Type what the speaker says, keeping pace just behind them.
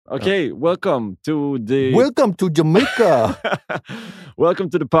Okay, welcome to Jamaica. Welcome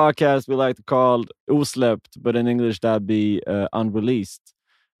to the podcast we like to call Osläppt, but in English that'd be unreleased.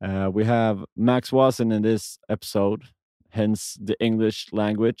 We have Max Wasson in this episode, hence the English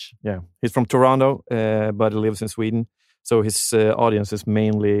language. Yeah, he's from Toronto, but he lives in Sweden. So his audience is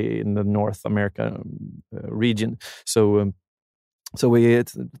mainly in the North America region. So we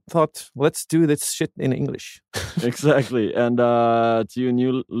thought, let's do this shit in English. Exactly. And to you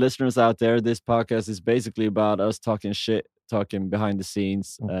new listeners out there, this podcast is basically about us talking shit, talking behind the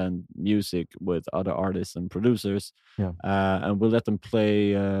scenes and music with other artists and producers. Yeah. And we'll let them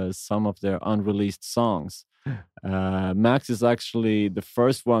play some of their unreleased songs. Max is actually the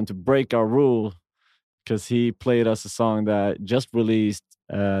first one to break our rule because he played us a song that just released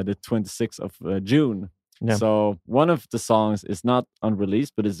the 26th of June. Yeah. So one of the songs is not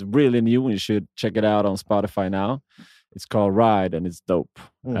unreleased, but it's really new. You should check it out on Spotify now. It's called Ride, and it's dope.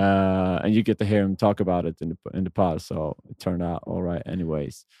 And you get to hear him talk about it in the pod. So it turned out all right,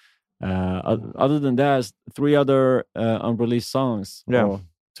 anyways. Other than that, 3 other unreleased songs. Yeah. Or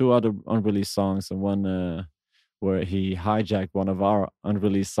 2 other unreleased songs, and one where he hijacked one of our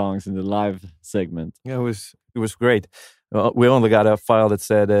unreleased songs in the live segment. Yeah, it was great. We only got a file that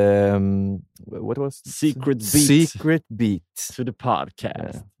said what was it? Secret beat to the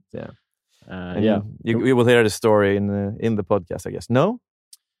podcast. Yeah. You will hear the story in the podcast, I guess. No,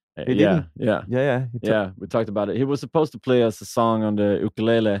 yeah. We talked about it. He was supposed to play us a song on the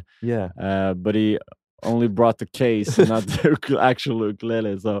ukulele. Yeah, but he only brought the case, not the actual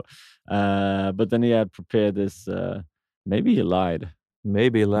ukulele. So, but then he had prepared this. Maybe he lied.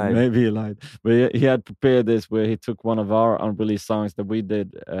 Maybe he lied. But he had prepared this where he took one of our unreleased songs that we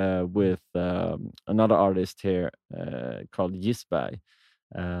did with another artist here called Gisberg.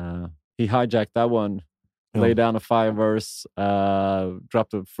 He hijacked that one, laid down a 5-verse,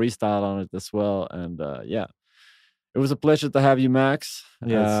 dropped a freestyle on it as well. And it was a pleasure to have you, Max.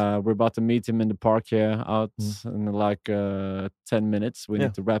 Yes. We're about to meet him in the park here out in like 10 minutes. We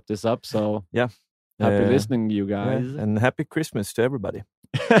need to wrap this up. So yeah. Happy listening, you guys. Yeah, and happy Christmas to everybody.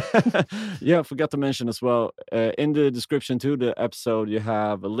 Yeah, I forgot to mention as well, in the description to the episode, you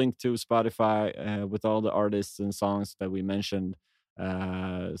have a link to Spotify with all the artists and songs that we mentioned.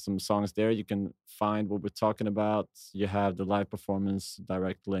 Some songs there. You can find what we're talking about. You have the live performance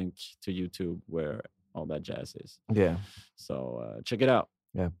direct link to YouTube where all that jazz is. Yeah. So check it out.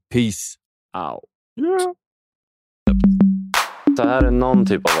 Yeah. Peace out. Yeah. Det här är någon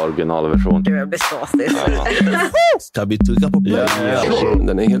typ av originalversion. Gud, jag blir såsig. Ska vi trycka på play? Ja.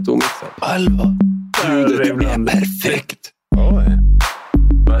 Den är helt omixad. Alva. Ljudet är perfekt. Oj.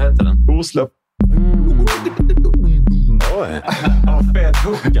 Vad heter den? Osläppt. Oj. Ja, fet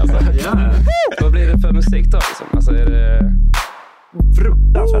hook alltså. Ja. Vad blir det för musik då? Liksom? Alltså är det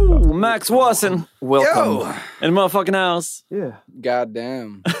fruktansvärt bra? Max Wasson. Welcome. Yo. In the motherfucking house. Yeah. God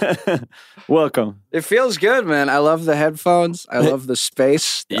damn. Welcome. It feels good, man. I love the headphones. I love the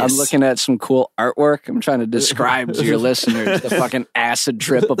space. Yes. I'm looking at some cool artwork. I'm trying to describe to your listeners the fucking acid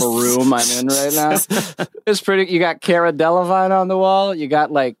trip of a room I'm in right now. It's pretty. You got Cara Delevingne on the wall. You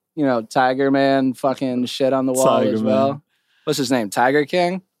got like, you know, Tiger Man fucking shit on the wall Tiger as well. Man. What's his name? Tiger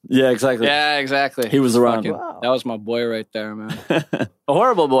King? Yeah, exactly. Yeah, exactly. He was around. That was my boy right there, man. A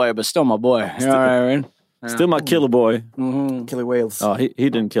horrible boy, but still my boy. You know what I mean? Yeah. Still my killer boy. Mm-hmm. Killer Whales. Oh, he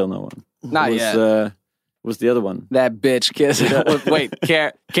didn't kill no one. Not yet. Was the other one? That bitch kiss. Wait,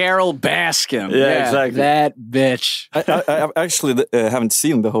 Carol Baskin. Yeah, exactly. That bitch. I actually haven't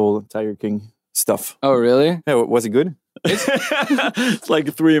seen the whole Tiger King stuff. Oh, really? Yeah, was it good? It's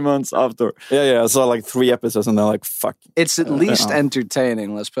like 3 months after. Yeah. I saw like 3 episodes and they're like, fuck. It's at least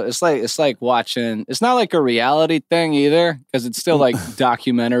entertaining. Let's put. It's like watching. It's not like a reality thing either, because it's still like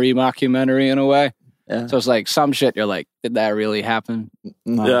mockumentary in a way. Yeah. So it's like some shit. You're like, did that really happen?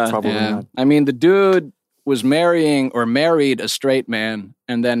 No, Yeah. probably Yeah. not. I mean, the dude was married a straight man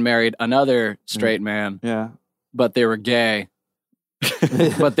and then married another straight man, Yeah. but they were gay.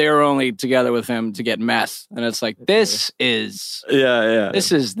 But they were only together with him to get meth, and it's like this is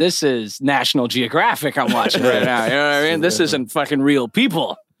this is National Geographic I'm watching right now. You know what I mean? This isn't fucking real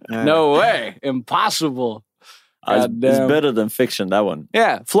people. Yeah. No way, impossible. It's Goddamn. better than fiction, that one.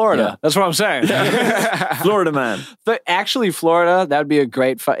 Yeah, Florida. Yeah. That's what I'm saying. Florida man. But actually, Florida, that'd be a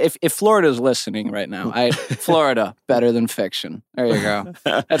great. If Florida's listening right now, Florida better than fiction. There you go.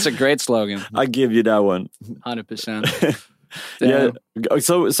 That's a great slogan. I give you that one. 100%. Yeah.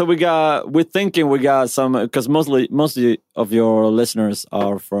 So we're thinking we got some, because mostly of your listeners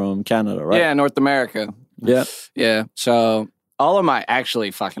are from Canada, right? Yeah, North America. Yeah. Yeah. So all of my, actually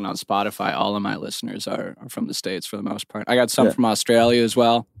fucking on Spotify, all of my listeners are from the States for the most part. I got some from Australia as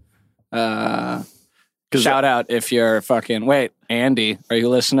well. Shout out if you're fucking... Wait, Andy, are you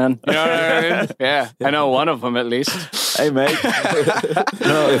listening? You know what I mean? Yeah, I know one of them at least. Hey, mate.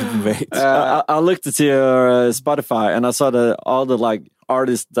 No, mate. I looked at your Spotify and I saw all the like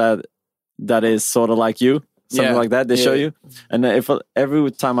artists that is sort of like you, something like that. They show you, and if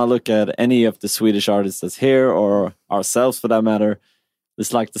every time I look at any of the Swedish artists that's here or ourselves for that matter,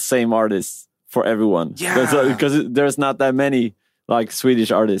 it's like the same artists for everyone. Yeah, because there's not that many like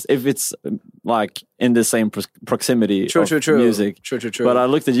Swedish artists. If it's like in the same proximity of music. True. But I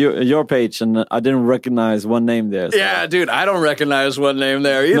looked at your page and I didn't recognize one name there. So. Yeah, dude, I don't recognize one name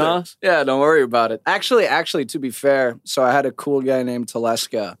there either. No? Yeah, don't worry about it. Actually, to be fair, so I had a cool guy named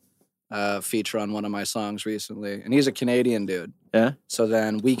Teleska feature on one of my songs recently, and he's a Canadian dude. Yeah. So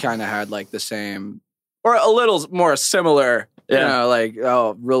then we kind of had like the same, or a little more similar,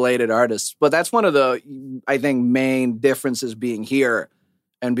 related artists. But that's one of the, I think, main differences being here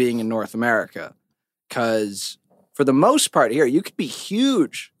and being in North America. Because for the most part here, you could be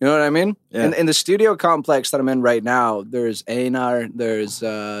huge. You know what I mean? Yeah. In the studio complex that I'm in right now, there's Einar, there's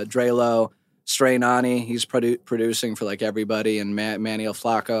Drelo, Strainani. He's producing for like everybody, and Manuel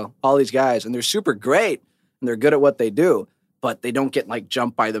Flaco. All these guys, and they're super great, and they're good at what they do. But they don't get like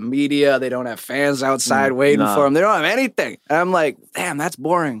jumped by the media. They don't have fans outside waiting for them. They don't have anything. And I'm like, damn, that's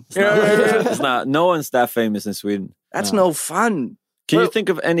boring. It's not. No one's that famous in Sweden. That's no fun. Can you think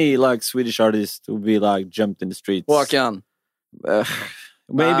of any like Swedish artists who be like jumped in the streets? Håkan.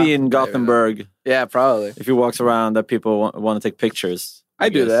 Maybe in Gothenburg. Yeah, probably. If he walks around, that people want to take pictures. I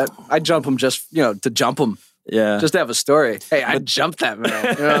do that. I jump him just to jump him. Yeah, just to have a story. Hey, I jumped that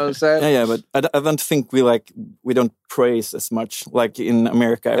man. You know what I'm saying? Yeah, but I don't think we don't praise as much. Like in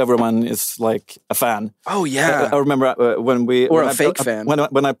America, everyone is like a fan. Oh yeah, I remember when a fake fan.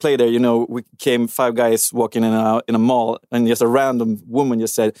 When I played there, we came 5 guys walking in a mall, and just a random woman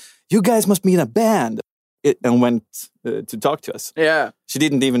just said, "You guys must be in a band," and went to talk to us. Yeah, she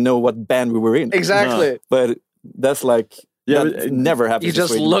didn't even know what band we were in. Exactly, but that's like. Yeah, it never happens. You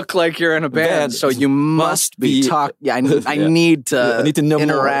just look like you're in a band, so you must be talking. Yeah, I need to know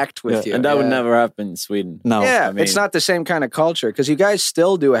interact with you, and that would never happen in Sweden. No, yeah, it's not the same kind of culture because you guys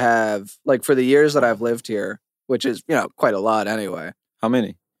still do have like for the years that I've lived here, which is quite a lot anyway. How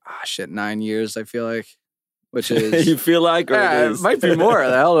many? 9 years. I feel like, which is you feel like, or it might be more.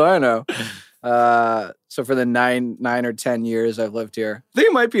 The hell do I know? So for the 9 or 10 years I've lived here, I think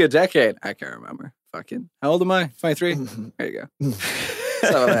it might be a decade. I can't remember. Fucking, how old am I? 23? There you go.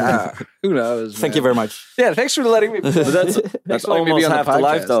 So, who knows? Thank you very much. Yeah, thanks for letting me. But that's almost half the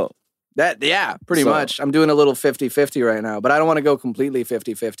life, though. Pretty much. I'm doing a little 50-50 right now, but I don't want to go completely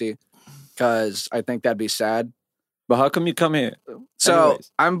 50-50 because I think that'd be sad. But how come you come here? So,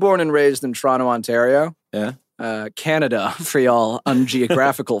 anyways. I'm born and raised in Toronto, Ontario. Yeah. Canada, for y'all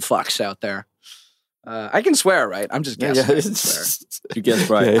ungeographical fucks out there. I can swear, right? I'm just guessing. Yeah. I can swear. You guess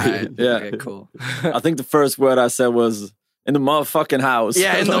right. Yeah. Okay, cool. I think the first word I said was in the motherfucking house.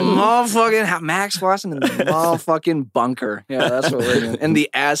 Yeah, in the motherfucking house. Max Watson in the motherfucking bunker. Yeah, that's what we're doing. In the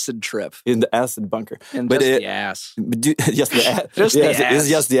acid trip. In the acid bunker. And just the ass. Just the ass. Just the ass. It's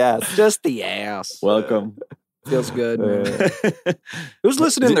just the ass. Just the ass. Welcome. Feels good. Who's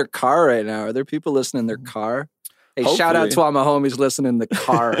listening in their car right now? Are there people listening in their car? Hey, hopefully. Shout out to all my homies listening in the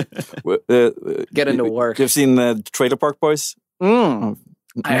car. Get into work. You've seen the Trailer Park Boys? I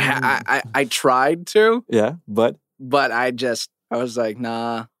tried to. Yeah, but I was like,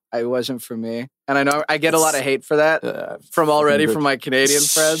 nah, it wasn't for me. And I know I get a lot of hate for that from my Canadian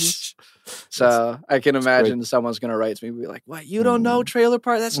friends. So I can imagine someone's gonna write to me and be like, "What? You don't know Trailer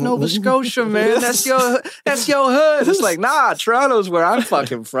Park? That's Nova Scotia, man. That's your hood." It's like, nah, Toronto's where I'm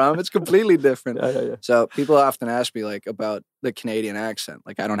fucking from. It's completely different. Yeah. So people often ask me like about the Canadian accent.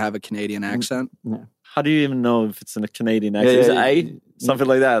 Like I don't have a Canadian accent. Yeah. How do you even know if it's in a Canadian accent? Is it A? Something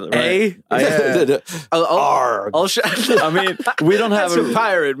like that, right? A? I mean, we don't have a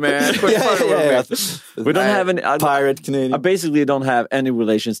pirate, man. We don't have any pirate Canadian. I basically don't have any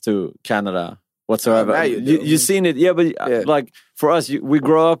relations to Canada whatsoever. You've seen it, but like for us, we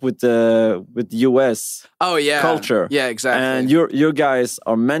grow up with the US culture. Yeah, exactly. And your guys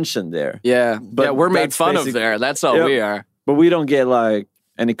are mentioned there. Yeah, but we're made fun of there. That's all we are. But we don't get like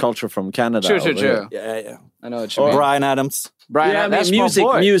any culture from Canada. True. Yeah. I know what you mean. Bryan Adams. That's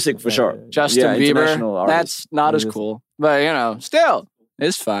music for sure. Justin Bieber. That's not as cool. But, still,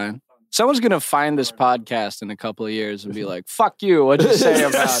 it's fine. Someone's going to find this podcast in a couple of years and be like, fuck you, what'd you say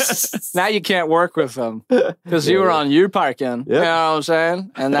about now you can't work with them because you were on U-Parking. You know what I'm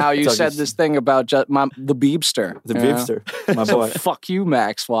saying? And now you said this thing about the Beebster. The Beebster, my boy. So fuck you,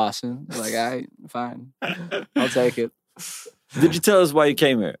 Max Wasson. Like, fine. I'll take it. Did you tell us why you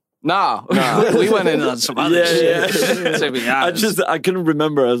came here? No. We went in on some other shit. To be honest. I couldn't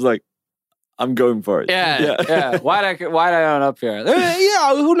remember. I was like, I'm going for it. Yeah. Why'd I end up here?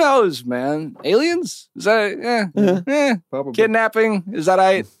 Yeah, who knows, man? Aliens? Is that Probably. Kidnapping? Is that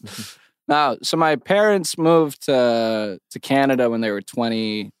right? No. So my parents moved to Canada when they were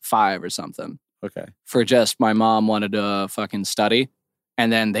 25 or something. Okay. For just my mom wanted to fucking study,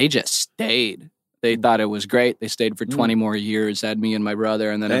 and then they just stayed. They thought it was great. They stayed for 20 more years, had me and my brother,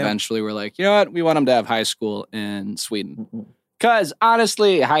 and then eventually we're like, you know what? We want them to have high school in Sweden. Because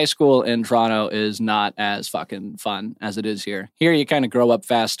honestly, high school in Toronto is not as fucking fun as it is here. Here, you kind of grow up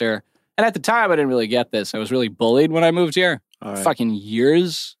faster. And at the time, I didn't really get this. I was really bullied when I moved here. Fucking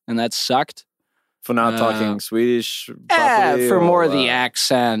years, and that sucked. For not talking Swedish properly? For more of the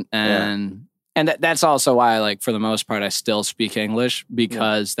accent and that's also why, like, for the most part, I still speak English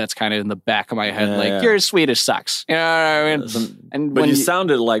because that's kind of in the back of my head. Like, your Swedish sucks. You know what I mean? But you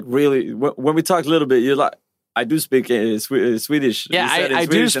sounded like really, when we talked a little bit, you're like, I do speak Swedish. Yeah, I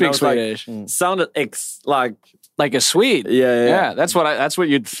do speak Swedish. Like, sounded like a Swede. Yeah. That's what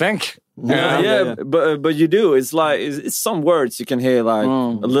you'd think. But you do. It's like it's some words you can hear like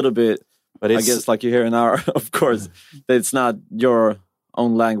a little bit. But I guess like you hear in our, of course, it's not your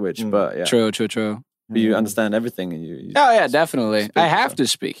own language, but yeah. True. But you understand everything. Definitely. I have to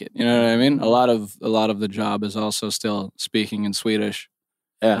speak it. You know what I mean? A lot of the job is also still speaking in Swedish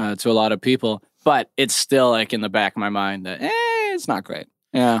to a lot of people, but it's still like in the back of my mind that it's not great.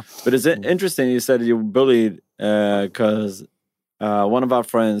 Yeah. But it's interesting. You said you were bullied because one of our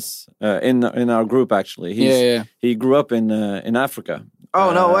friends in our group actually, he grew up in Africa.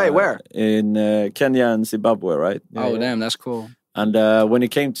 Oh no way! Where? In Kenya and Zimbabwe, right? Damn, that's cool. And when he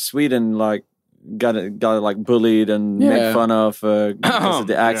came to Sweden, like got like bullied and made fun of because of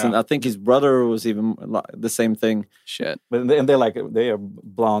the accent. I think his brother was even like, the same thing. Shit. But they are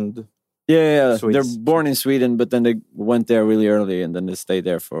blonde. Yeah. Swedes. They're born in Sweden, but then they went there really early, and then they stayed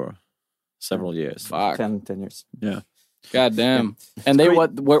there for several years. Fuck. 10 years. Yeah. God damn. And they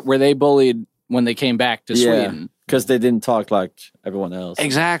were they bullied when they came back to Sweden? Because they didn't talk like everyone else.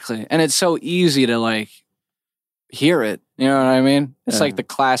 Exactly. And it's so easy to like hear it. You know what I mean? It's like the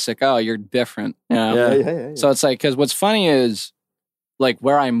classic, oh, you're different. You know? Yeah. So it's like, because what's funny is like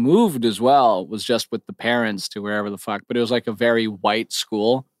where I moved as well was just with the parents to wherever the fuck, but it was like a very white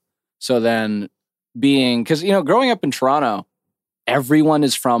school. So then because, you know, growing up in Toronto, everyone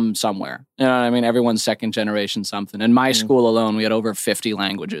is from somewhere. You know what I mean? Everyone's second generation something. In my school alone, we had over 50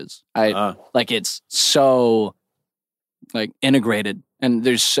 languages. Like it's so like integrated, and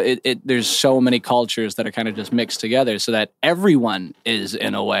there's so many cultures that are kind of just mixed together, so that everyone is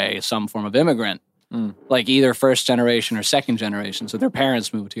in a way some form of immigrant, like either first generation or second generation. So their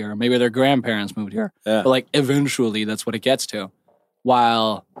parents moved here, or maybe their grandparents moved here, but like eventually that's what it gets to.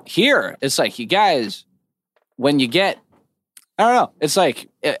 While here, it's like you guys, when you get, I don't know, it's like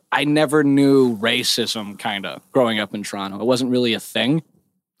I never knew racism kind of growing up in Toronto. It wasn't really a thing.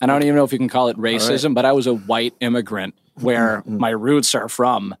 I don't even know if you can call it racism, but I was a white immigrant where my roots are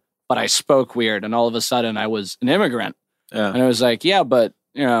from, but I spoke weird, and all of a sudden I was an immigrant. And it was like, but,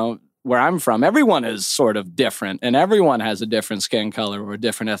 you know, where I'm from, everyone is sort of different, and everyone has a different skin color or a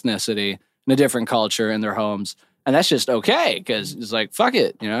different ethnicity and a different culture in their homes. And that's just okay, because it's like, fuck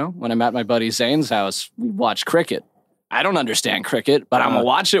it, you know? When I'm at my buddy Zane's house, we watch cricket. I don't understand cricket, but I'm going to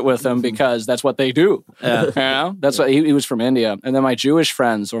watch it with them because that's what they do. You know? That's what he was from India. And then my Jewish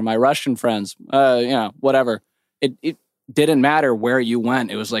friends or my Russian friends, you know, whatever. It didn't matter where you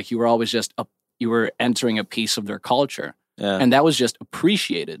went. It was like you were always just, you were entering a piece of their culture. And that was just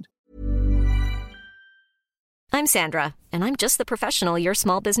appreciated. I'm Sandra, and I'm just the professional your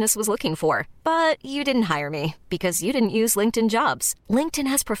small business was looking for. But you didn't hire me because you didn't use LinkedIn Jobs. LinkedIn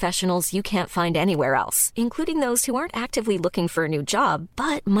has professionals you can't find anywhere else, including those who aren't actively looking for a new job,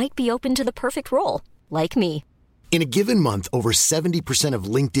 but might be open to the perfect role, like me. In a given month, over 70% of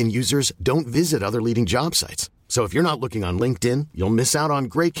LinkedIn users don't visit other leading job sites. So if you're not looking on LinkedIn, you'll miss out on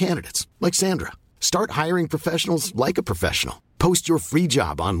great candidates like Sandra. Start hiring professionals like a professional. Post your free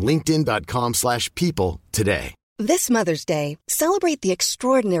job on linkedin.com/people today. This Mother's Day, celebrate the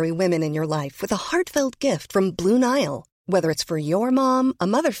extraordinary women in your life with a heartfelt gift from Blue Nile. Whether it's for your mom, a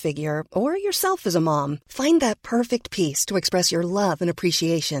mother figure, or yourself as a mom, find that perfect piece to express your love and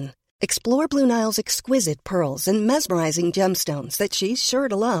appreciation. Explore Blue Nile's exquisite pearls and mesmerizing gemstones that she's sure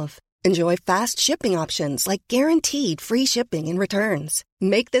to love. Enjoy fast shipping options like guaranteed free shipping and returns.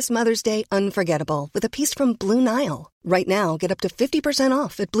 Make this Mother's Day unforgettable with a piece from Blue Nile. Right now, get up to 50%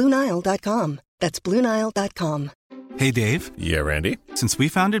 off at BlueNile.com. That's BlueNile.com. Hey, Dave. Yeah, Randy. Since we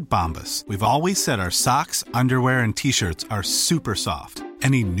founded Bombas, we've always said our socks, underwear, and T-shirts are super soft.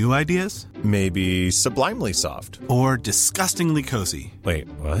 Any new ideas? Maybe sublimely soft. Or disgustingly cozy. Wait,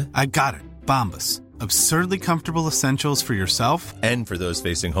 what? I got it. Bombas. Absurdly comfortable essentials for yourself and for those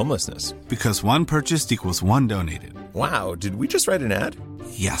facing homelessness. Because one purchased equals one donated. Wow, did we just write an ad?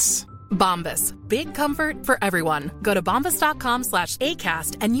 Yes. Bombas. Big comfort for everyone. Go to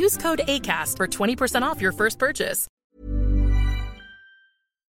bombas.com/ACAST and use code ACAST for 20% off your first purchase.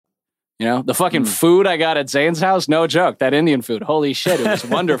 You know, the fucking food I got at Zane's house, no joke. That Indian food, holy shit, it was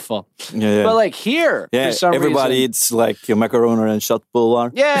wonderful. But like here, for some everybody reason, eats like macaroni and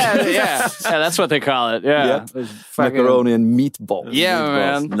köttbullar. Yeah, that's what they call it. Yeah, macaroni and meatballs. Yeah,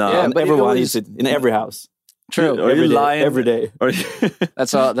 meatballs. man. No, yeah, but everyone eats it in every house. True. Every day.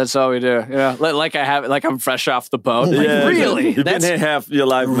 That's all we do. Yeah, like I'm fresh off the boat. Like, really? You've been here half your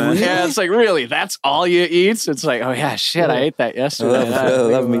life, man. Yeah, it's like really. That's all you eat. It's like, oh yeah, shit. I ate that yesterday. I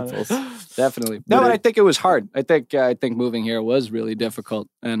love meatballs. Definitely. No, but I think it was hard. I think moving here was really difficult,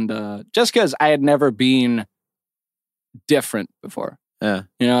 and just because I had never been different before. Yeah,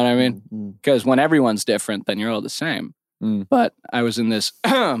 you know what I mean? Because when everyone's different, then you're all the same. But I was in this,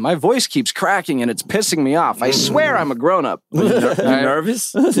 my voice keeps cracking and it's pissing me off. I swear I'm a grown-up. You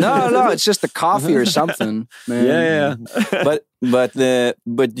nervous? No, it's just the coffee or something. Man. Yeah. But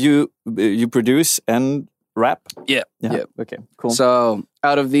you produce and rap? Yeah. Okay, cool. So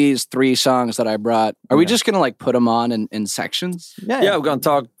out of these 3 songs that I brought, are we just going to like put them on in sections? Yeah, we're going to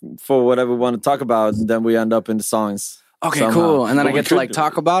talk for whatever we want to talk about, and then we end up in the songs. Okay, somehow. Cool. And then I get to like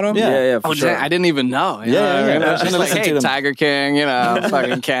talk about them? Yeah, for sure. I didn't even know. You know what I mean? I was just like, hey, Tiger King, you know,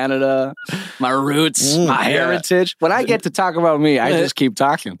 fucking Canada, my roots, my heritage. When I get to talk about me, I just keep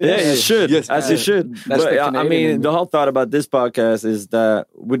talking. Yeah, you should. Yes, as you should. But, I mean, the whole thought about this podcast is that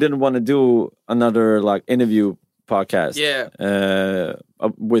we didn't want to do another like interview podcast.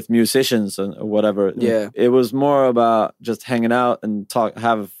 With musicians and whatever. Yeah. It was more about just hanging out and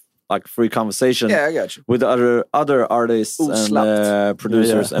have like free conversation. Yeah, I got you. With other artists and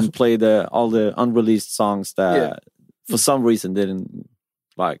producers and play all the unreleased songs that for some reason didn't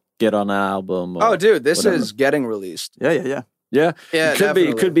like get on an album. Oh, dude, this is getting released. Yeah.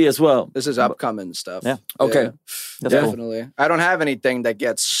 It could be as well. This is upcoming stuff. Yeah. Okay. Yeah, definitely. Cool. I don't have anything that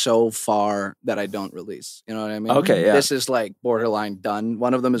gets so far that I don't release. You know what I mean? Okay. Yeah. This is like borderline done.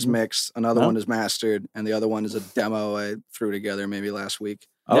 One of them is mixed, another one is mastered, and the other one is a demo I threw together maybe last week.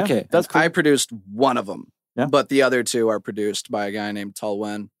 Okay, that's cool. I produced one of them, but the other 2 are produced by a guy named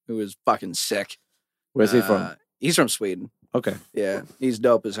Tolwen, who is fucking sick. Where's he from? He's from Sweden. Okay. Yeah, he's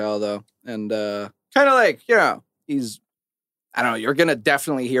dope as hell though, and kind of like I don't know. You're gonna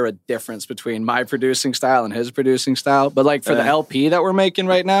definitely hear a difference between my producing style and his producing style. But like for the LP that we're making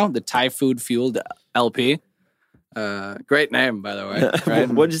right now, the Thai food fueled LP. Great name, by the way. Right?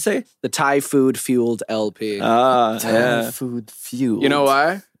 What'd you say? The Thai food fueled LP. Thai food fueled. You know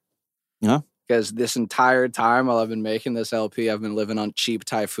why? Yeah. Because this entire time while I've been making this LP, I've been living on cheap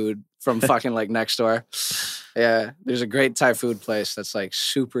Thai food from fucking like next door. Yeah, there's a great Thai food place that's like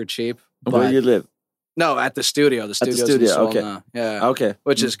super cheap. Where do you live? No, at the studio. The studio's in Solna. Yeah. Okay.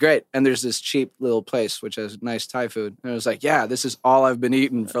 Which is great. And there's this cheap little place which has nice Thai food. And it was like, yeah, this is all I've been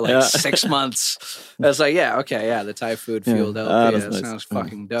eating for like 6 months. I was like, the Thai food fueled LP. That sounds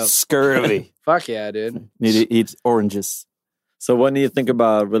fucking dope. Scurvy. Fuck yeah, dude. Need to eat oranges. So when do you think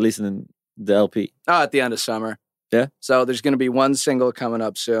about releasing the LP? Oh, at the end of summer. Yeah. So there's going to be one single coming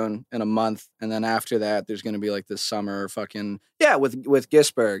up soon in a month. And then after that, there's going to be like this summer fucking, with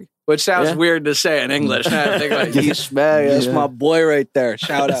Gisberg, which sounds weird to say in English. I think like, Gisberg, that's my boy right there.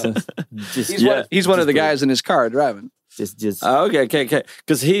 Shout out. He's one of the guys in his car driving. Okay.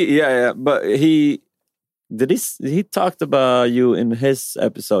 Because he talked about you in his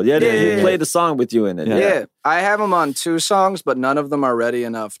episode. He played a song with you in it. Yeah. I have him on 2 songs, but none of them are ready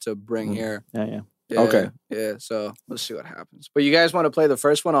enough to bring here. Yeah. Okay. Yeah, so let's see what happens. But you guys want to play the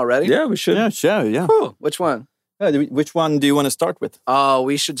first one already? Yeah, we should. Yeah, sure, yeah. Cool. Which one? Which one do you want to start with? Oh,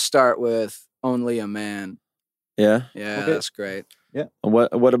 we should start with Only a Man. Yeah? Yeah, that's great. Yeah. And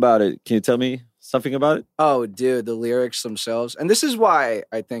what about it? Can you tell me something about it? Oh, dude, the lyrics themselves. And this is why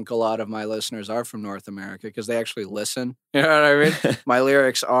I think a lot of my listeners are from North America, because they actually listen. You know what I mean? My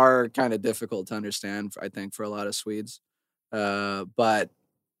lyrics are kind of difficult to understand, I think, for a lot of Swedes. But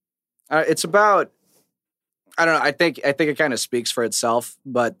it's about... I don't know. I think it kind of speaks for itself,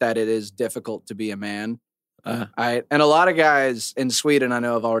 but that it is difficult to be a man. Right? And a lot of guys in Sweden I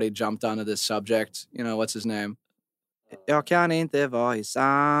know have already jumped onto this subject. You know, what's his name? Jag kan inte vara I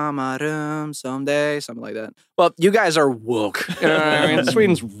samma rum someday. Something like that. Well, you guys are woke. You know what I mean?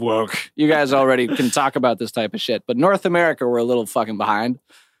 Sweden's woke. You guys already can talk about this type of shit. But North America, we're a little fucking behind.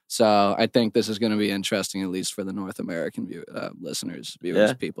 So I think this is going to be interesting, at least for the North American listeners,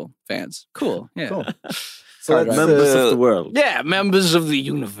 viewers, people, fans. Cool. Yeah. Cool. So members of the world. Yeah, members of the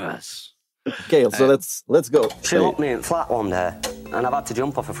universe. Okay, so let's go. She locked me in flat one day, and I've had to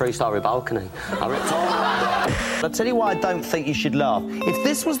jump off a 3-story balcony. I ripped all. I'll tell you why I don't think you should laugh. If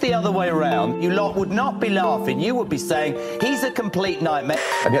this was the other way around, you lot would not be laughing. You would be saying, he's a complete nightmare.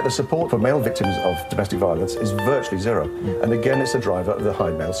 And yet the support for male victims of domestic violence is virtually zero. And again, it's a driver of the high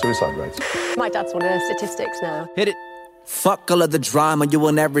male suicide rates. My dad's one of the statistics now. Hit it. Fuck all of the drama, you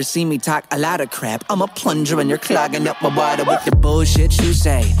will never see me talk a lot of crap. I'm a plunger and you're clogging up my water with the bullshit you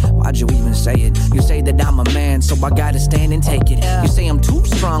say. Why'd you even say it? You say that I'm a man, so I gotta stand and take it. You say I'm too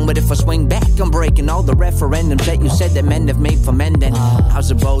strong, but if I swing back, I'm breaking all the referendums that you said that men have made for men. Then how's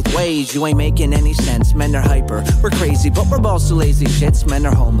it both ways? You ain't making any sense. Men are hyper, we're crazy, but we're also lazy shits. Men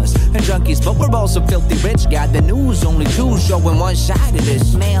are homeless and junkies, but we're also filthy rich. Got the news, only two showing one side of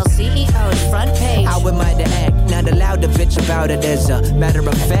this. Male CEOs, front page. How am I to act? Not allowed to bitch about it. As a matter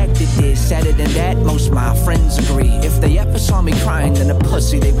of fact, it is sadder than that. Most of my friends agree. If they ever saw me crying, then a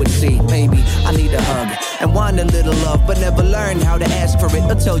pussy they would see. Maybe I need a hug and want a little love, but never learned how to ask for it.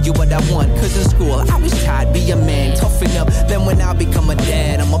 I'll tell you what I want, cause in school I was taught be a man, toughen up. Then when I become a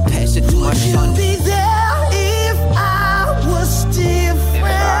dad, I'ma pass it to my son. Would you be there if I was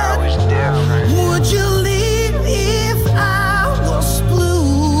different? Would you leave if I was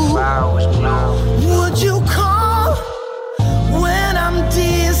blue? Would you call when I'm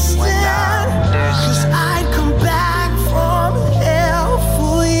distant? Cause I'd come back from hell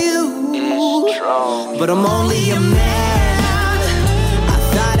for you. But I'm only a man. I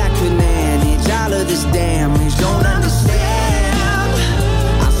thought I could manage all of this damage. Don't understand.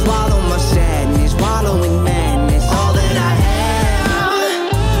 I swallow my sadness, wallowing madness. All that I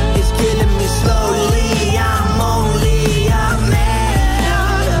am is killing me slowly. I'm only a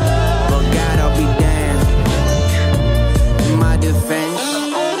man. But God, I'll be damned. In my defense,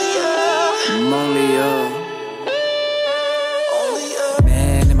 I'm only a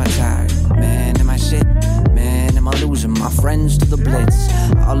man. Am I tired? Man, am I shit? Man, am I losing my friends to the blitz?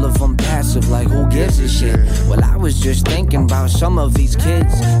 All of them passive, like who gives a shit? Well, I was just thinking about some of these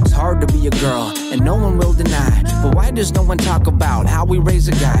kids. It's hard to be a girl, and no one will deny. But why does no one talk about how we raise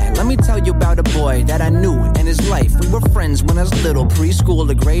a guy? Let me tell you about a boy that I knew in his life. We were friends when I was little, preschool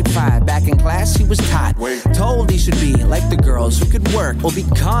to grade 5. Back in class, he was taught, told he should be like the girls who could work or be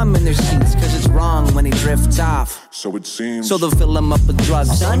calm in their seats, cause it's wrong when he drifts off. So it seems. So they'll fill him up with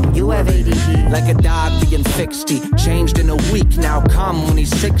drugs. Son, you have ADD. Like a dog being fixed, he changed in a week. Now calm when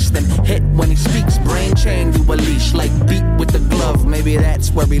he's 6, then hit when he speaks. Brain chain to a leash, like beat with the glove. Maybe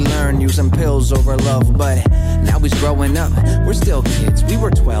that's where we learn using pills over love. But now he's growing up, we're still kids. We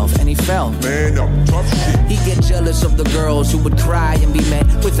were 12 and he fell. Man, I'm tough shit. He'd get jealous of the girls who would cry and be met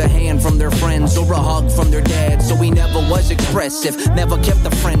with a hand from their friends or a hug from their dad. So he never was expressive, never kept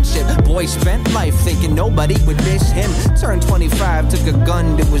the friendship. Boy spent life thinking nobody would miss him. Turned 25, took a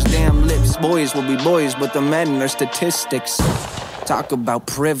gun to his damn lips. Boys will be boys, but the men are statistics. Talk about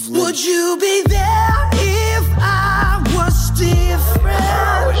privilege. Would you be there if I was different?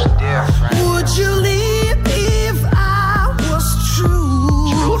 Would you leave if I was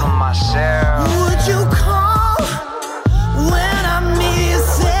true to myself? Would you call when I'm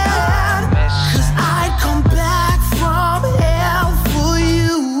missing? Cause I'd come back from hell for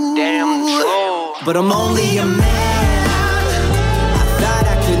you. Damn true. But I'm only a man. I thought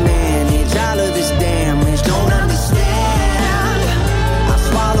I could manage all of this damage. Don't understand. I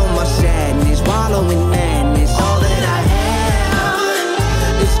swallow my sadness, wallowing madness. All that I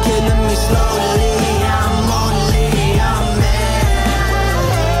have is killing me slowly. I'm only a man.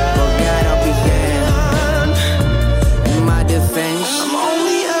 But God, I'll be damned. In my defense, I'm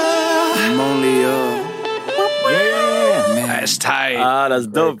only a Yeah. That's tight. Ah, that's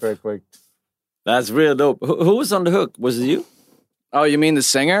dope. Quick. That's real dope. Who was on the hook? Was it you? Oh, you mean the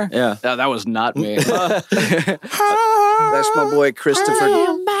singer? Yeah. No, that was not me. That's my boy Christopher.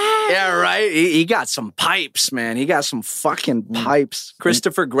 Yeah, right. He got some pipes, man. He got some fucking pipes.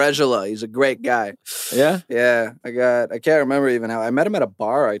 Christopher Gregula. He's a great guy. Yeah? Yeah. I can't remember even how. I met him at a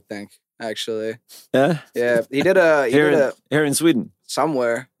bar, I think, actually. Yeah? Yeah. He did a... Here in Sweden?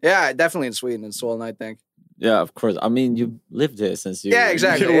 Somewhere. Yeah, definitely in Sweden, in Solna, I think. Yeah, of course. I mean, you lived here since you,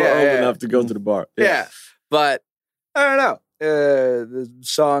 exactly. you were old enough to go to the bar. Yeah. But, I don't know. The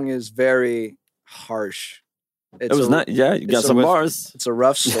song is very harsh. It was not. Yeah, you got some bars. It's a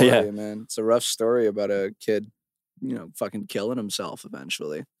rough story, man. It's a rough story about a kid, fucking killing himself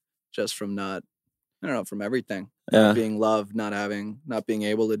eventually, just from from everything. Yeah. Being loved, not being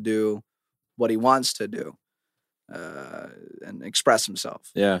able to do what he wants to do, and express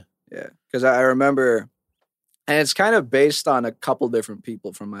himself. Yeah. Yeah. Because I remember, and it's kind of based on a couple different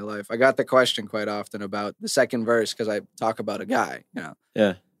people from my life. I got the question quite often about the second verse because I talk about a guy,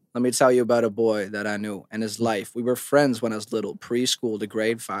 Yeah. Let me tell you about a boy that I knew and his life. We were friends when I was little, preschool to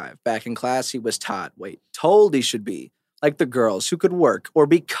grade 5. Back in class, he was told he should be like the girls who could work or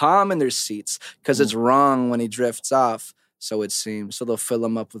be calm in their seats because it's wrong when he drifts off. So it seems. So they'll fill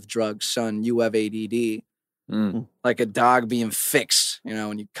him up with drugs. Son, you have ADD. Like a dog being fixed,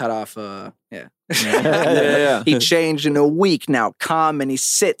 when you cut off Yeah. He changed in a week now, calm, and he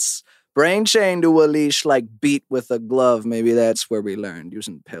sits. Brain chained to a leash like beat with a glove. Maybe that's where we learned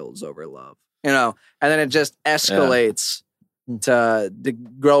using pills over love. And then it just escalates to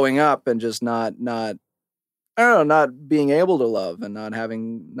growing up and just not being able to love and not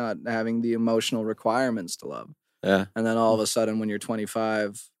having the emotional requirements to love. Yeah. And then all of a sudden when you're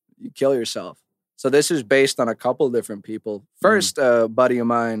 25, you kill yourself. So this is based on a couple of different people. First, a buddy of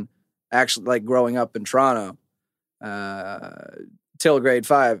mine, actually, like growing up in Toronto, till grade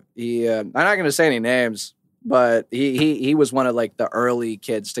 5, he I'm not going to say any names, but he was one of like the early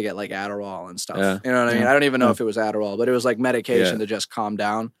kids to get like Adderall and stuff. Yeah. You know what I mean? I don't even know if it was Adderall, but it was like medication to just calm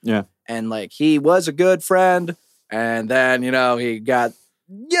down. Yeah. And like he was a good friend, and then he got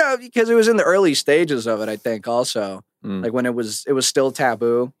because it was in the early stages of it. I think also. Like when it was still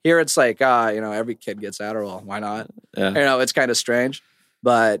taboo. Here it's like, every kid gets Adderall. Why not? Yeah. It's kind of strange.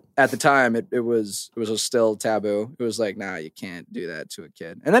 But at the time, it was still taboo. It was like, nah, you can't do that to a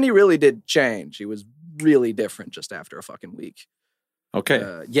kid. And then he really did change. He was really different just after a fucking week.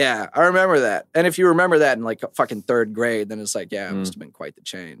 Okay. Yeah, I remember that. And if you remember that in like fucking 3rd grade, then it's like, it must have been quite the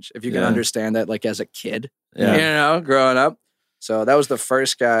change. If you can understand that like as a kid, growing up. So that was the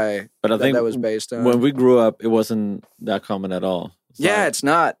first guy but I think that was based on. When we grew up, it wasn't that common at all. It's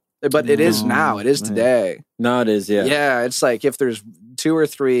not. But it is now. It is today. No, it is, yeah. Yeah, it's like if there's 2 or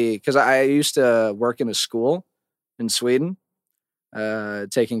 3, because I used to work in a school in Sweden,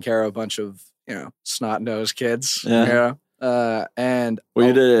 taking care of a bunch of, snot-nosed kids. Yeah. And were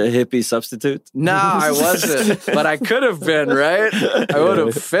you the hippie substitute? No, I wasn't. But I could have been, right? I would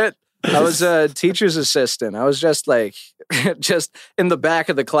have fit. I was a teacher's assistant. I was just like, just in the back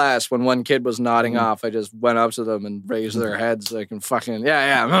of the class when one kid was nodding off, I just went up to them and raised their heads so I can fucking,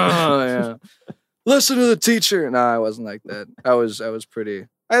 yeah. Listen to the teacher. No, I wasn't like that.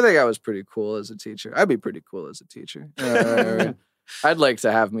 I think I was pretty cool as a teacher. I'd be pretty cool as a teacher. I'd like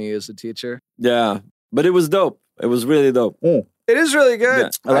to have me as a teacher. Yeah, but it was dope. It was really dope. It is really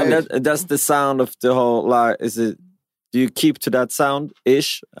good. Yeah. That's the sound of the whole, do you keep to that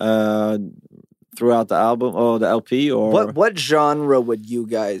sound-ish throughout the album or the LP? Or what genre would you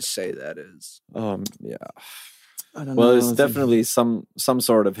guys say that is? Yeah. I don't know. Well, it's definitely some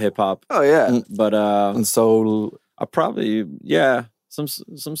sort of hip-hop. Oh, yeah. But and soul. I probably, some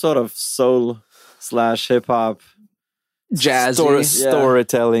sort of soul / hip-hop. Jazzy.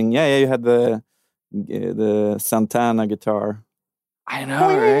 Storytelling. Yeah, you had the Santana guitar. I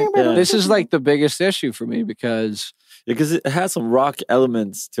know, right? Yeah. This is like the biggest issue for me because it has some rock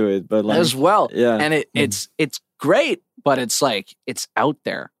elements to it, but like as well. Yeah. And it's great, but it's like it's out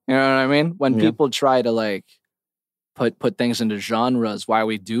there. You know what I mean? When people try to like put things into genres, why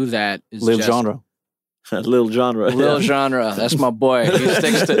we do that is Little genre. Little genre. That's my boy. He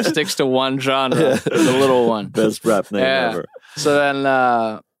sticks to one genre. The little one. Best rap name ever. So then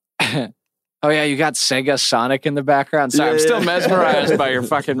oh yeah, you got Sega Sonic in the background. Sorry, I'm still mesmerized by your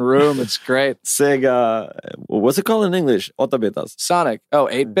fucking room. It's great. Sega, what's it called in English? 8-bitas. Sonic. Oh,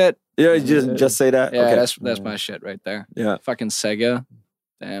 8-bit? Yeah, just say that. Yeah, okay. that's my shit right there. Yeah. Fucking Sega.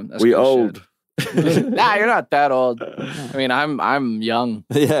 Damn, that's we old. Nah, you're not that old. I mean, I'm young.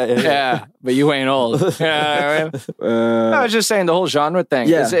 Yeah, but you ain't old. Yeah, I mean? I was just saying the whole genre thing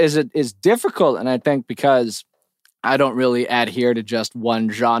is difficult, and I think because I don't really adhere to just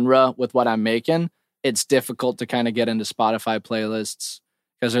one genre with what I'm making, it's difficult to kind of get into Spotify playlists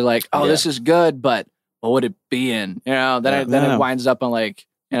because they're like, oh, this is good, but what would it be in? Then it winds up on like,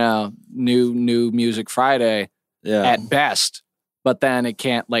 new Music Friday at best. But then it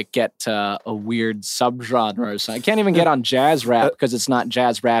can't like get to a weird subgenre or something. I can't even get on jazz rap because it's not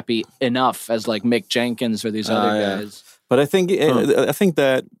jazz rappy enough as like Mick Jenkins or these other guys. But I think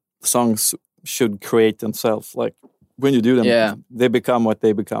that songs should create themselves. Like when you do them, they become what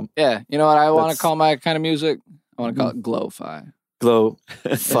they become. Yeah, you know what I want to call my kind of music? I want to call it glo-fi.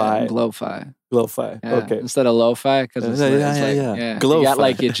 Glo-fi. Glo-fi. Lo-fi. Yeah, Okay. instead of lo-fi, because it's, yeah. You Glo-fi. got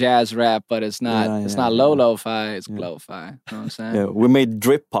like your jazz rap, but it's not. It's not lo-fi. It's glo-fi. You know what I'm saying? Yeah, we made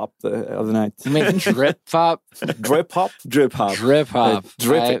drip pop the other night. You made drip pop, drip hop, drip hop, drip hop,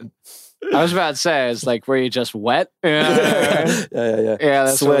 dripping. I was about to say it's like where you just wet. Yeah,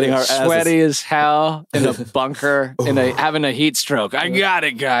 that's sweating our asses. Sweaty as hell in a bunker, having a heat stroke. I got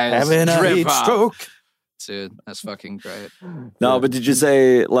it, guys. Having a Drip heat hop. stroke. Dude, that's fucking great. No, but did you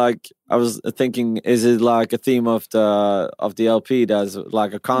say like I was thinking? Is it like a theme of the LP that's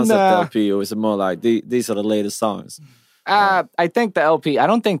like a concept LP, or is it more like these are the latest songs? I think the LP. I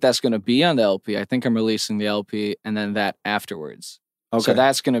don't think that's going to be on the LP. I think I'm releasing the LP and then that afterwards. Okay. So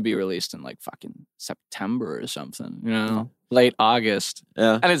that's going to be released in like fucking September or something. You know, late August.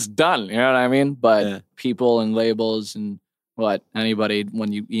 Yeah, and it's done. You know what I mean? But people and labels and anybody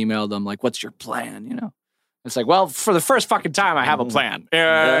when you email them like, "What's your plan?" You know. It's like, well, for the first fucking time, I have a plan. You know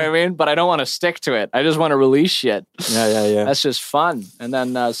what I mean? But I don't want to stick to it. I just want to release shit. Yeah. That's just fun. And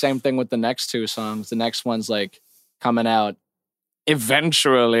then same thing with the next two songs. The next one's like coming out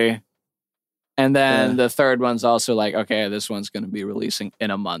eventually. And then the third one's also like, okay, this one's going to be releasing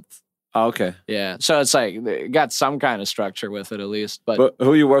in a month. Oh, okay. Yeah. So it's like, it got some kind of structure with it at least. But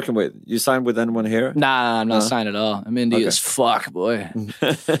who are you working with? You signed with anyone here? Nah, I'm not signed at all. I'm indie as fuck, boy.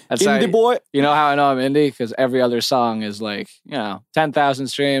 That's indie boy. You know how I know I'm indie? Because every other song is like, 10,000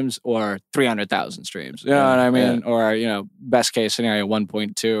 streams or 300,000 streams. You know what I mean? Yeah. Or, best case scenario,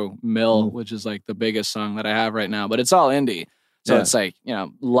 1.2 mil, which is like the biggest song that I have right now. But it's all indie. So it's like,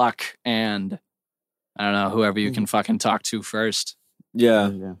 luck and, I don't know, whoever you can fucking talk to first.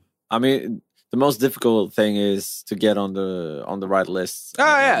 Yeah. I mean, the most difficult thing is to get on the right lists. Oh,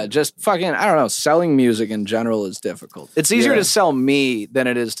 yeah. Just fucking, I don't know, selling music in general is difficult. It's easier to sell me than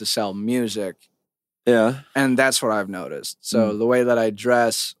it is to sell music. Yeah. And that's what I've noticed. So the way that I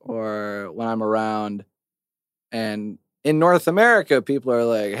dress or when I'm around, and in North America, people are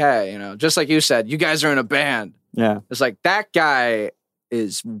like, hey, just like you said, you guys are in a band. Yeah. It's like, that guy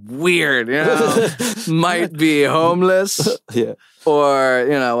is weird, might be homeless. Yeah. Or,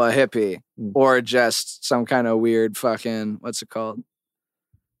 a hippie. Or just some kind of weird fucking, what's it called?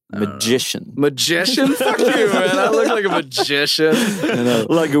 Magician. Magician? Fuck you, man. I look like a magician.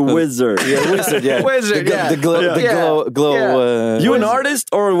 Like a wizard. Yeah, wizard, yeah. Wizard, The glow. You an artist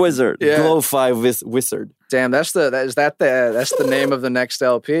or a wizard? Yeah. Glow-fi wizard. Damn, that's the name of the next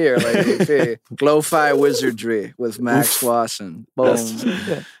LP or like EP. Glow-fi Wizardry with Max Wasson. Boom.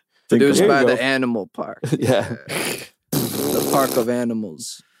 Produced by the Animal Park. Yeah. The Park of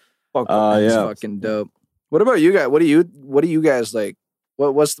Animals. Yeah. It's fucking dope. What about you guys? What do you guys like?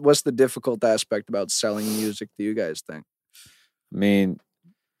 What's the difficult aspect about selling music, do you guys think? I mean,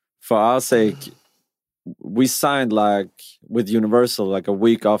 for our sake, we signed like with Universal like a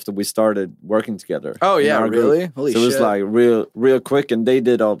week after we started working together. Oh yeah, really? Holy shit. It was like real quick, and they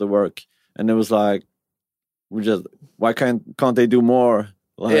did all the work. And it was like, why can't they do more?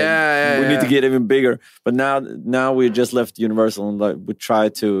 Like, we need to get even bigger. But now we just left Universal and like we try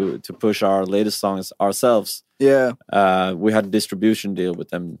to push our latest songs ourselves. Yeah. We had a distribution deal with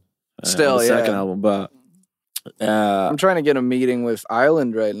them. Still, the second album, but I'm trying to get a meeting with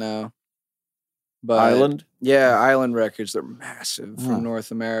Island right now. But Island? Yeah, Island Records. They're massive from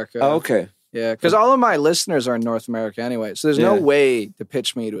North America. Oh, okay. Yeah, because all of my listeners are in North America anyway. So there's no way to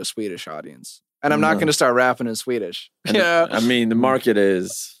pitch me to a Swedish audience. And I'm not going to start rapping in Swedish. Yeah. I mean, the market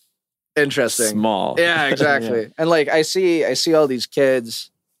is interesting. Small. Yeah, exactly. And like I see all these kids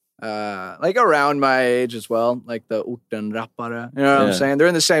like around my age as well, like the Orten Rappare. You know what I'm saying? They're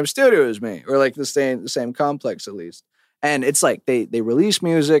in the same studio as me, or like the same complex at least. And it's like they release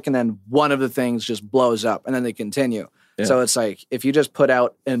music and then one of the things just blows up and then they continue. Yeah. So it's like if you just put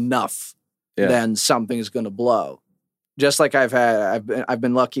out enough, then something's going to blow. Just like I've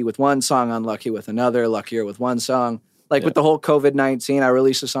been lucky with one song, unlucky with another, luckier with one song. Like with the whole COVID-19, I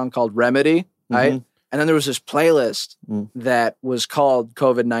released a song called Remedy, right? And then there was this playlist that was called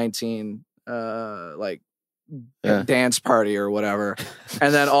COVID-19, dance party or whatever.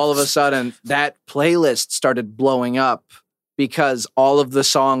 And then all of a sudden, that playlist started blowing up because all of the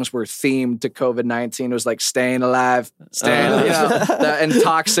songs were themed to COVID-19. It was like Staying Alive, and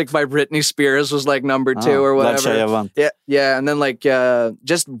Toxic by Britney Spears was like number 2 or whatever. Yeah. And then like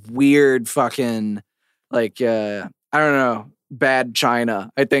just weird fucking like, I don't know, Bad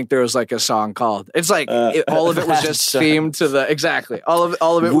China. I think there was like a song called. It's like all of it was just themed to the all of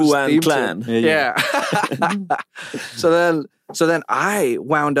it was themed Clan. To. Yeah. So then I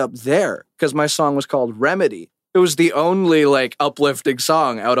wound up there because my song was called Remedy. It was the only like uplifting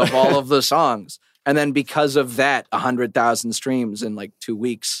song out of all of the songs. And then because of that, 100,000 streams in like 2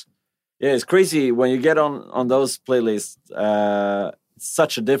 weeks. Yeah, it's crazy when you get on those playlists.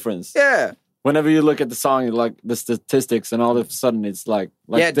 Such a difference. Yeah. Whenever you look at the song, like the statistics, and all of a sudden it's like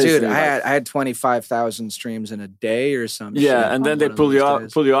yeah, this, dude. I had 25,000 streams in a day or something. Yeah, and then they pull you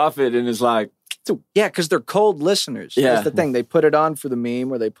off it, and it's like. Yeah, because they're cold listeners. Yeah. That's the thing. They put it on for the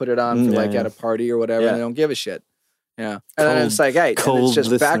meme, or they put it on for at a party or whatever, and they don't give a shit. Yeah. And then it's like, hey, and it's just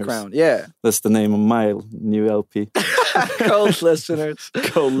listeners. background. Yeah. That's the name of my new LP. Cold listeners.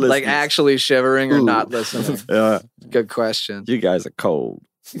 Cold listeners. Like actually shivering or not listening. Yeah. Good question. You guys are cold.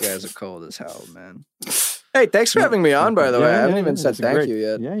 You guys are cold as hell, man. Hey, thanks for having me on, by the way. I haven't even said thank you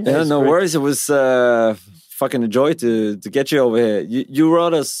yet. Yeah, no worries. It was fucking a joy to get you over here. You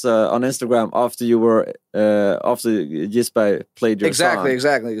wrote us on Instagram after you were after Gisberg played your song.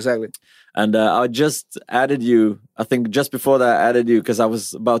 Exactly. And I just added you. I think just before that, I added you because I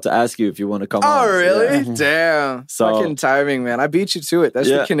was about to ask you if you want to come on. Oh, really? Yeah. Damn. So, fucking timing, man. I beat you to it. That's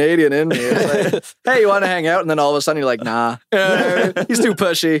the Canadian in me. It's like, hey, you want to hang out? And then all of a sudden you're like, nah. He's too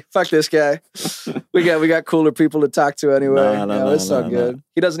pushy. Fuck this guy. We got cooler people to talk to anyway. No, it's not good.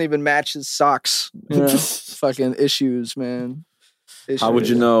 He doesn't even match his socks. You know? Fucking issues, man. How would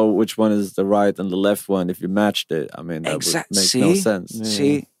you know which one is the right and the left one if you matched it? I mean, that would make no sense.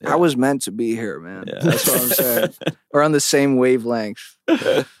 See, I was meant to be here, man. Yeah. That's what I'm saying. We're on the same wavelength.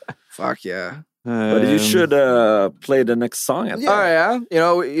 Fuck yeah. But you should play the next song. Oh, yeah? You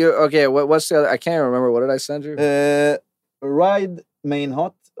know, okay, what's the other? I can't remember. What did I send you? Ride Main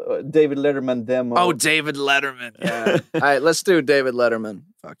Hot, David Letterman demo. Oh, David Letterman. Yeah. All right, let's do David Letterman.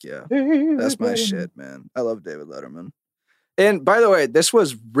 Fuck yeah. That's my shit, man. I love David Letterman. And by the way, this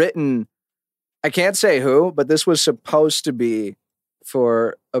was written, I can't say who, but this was supposed to be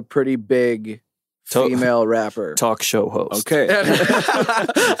for a pretty big female rapper. Talk show host. Okay.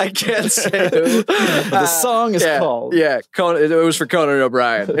 I can't say who. The song is called. Yeah, it was for Conan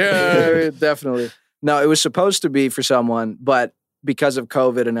O'Brien. Yeah, definitely. No, it was supposed to be for someone, but because of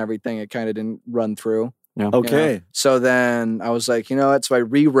COVID and everything, it kind of didn't run through. Yeah. Okay. You know? So then I was like, you know what? So I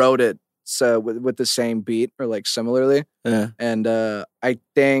rewrote it. So with the same beat or like similarly. Yeah. And I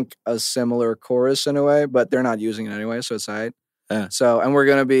think a similar chorus in a way, but they're not using it anyway, so it's all right. Yeah. So, and we're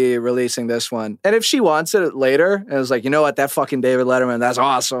going to be releasing this one. And if she wants it later, and it's like, you know what, that fucking David Letterman, that's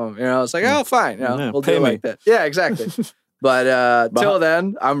awesome. You know, it's like, oh, fine. You know, we'll do it like that. Yeah, exactly. But till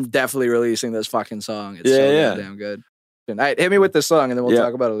then, I'm definitely releasing this fucking song. It's so goddamn good. All right, hit me with this song, and then we'll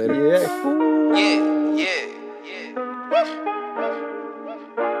talk about it later. Yeah.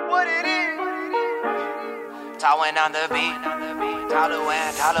 Towing on the beat,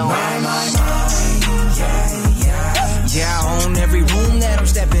 Yeah, I own every room that I'm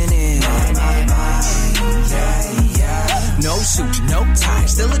stepping in. No suit, no tie,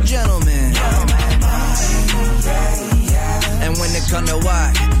 still a gentleman. And when it come to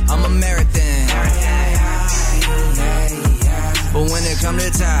what, I'm a marathon. But when it come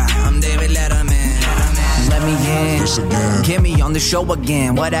to time, I'm David Letterman. Let me in, get me on the show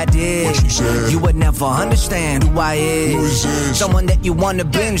again. What I did, you would never understand who I is. Someone that you wanna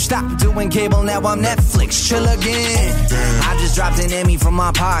binge. Stop doing cable, now I'm Netflix. Chill again. I just dropped an Emmy from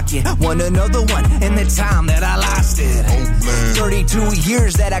my pocket. Want another one in the time that I lost it. 32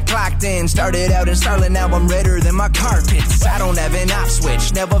 years that I clocked in. Started out in Starland, now I'm redder than my carpets. I don't have an off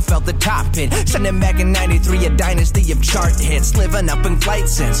switch, never felt the top hit. Sending back in 93, a dynasty of chart hits. Living up in flight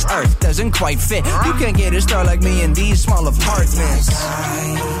since Earth doesn't quite fit. You can't get a star like me in these small apartments.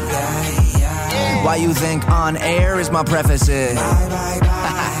 Why you think on air is my preface?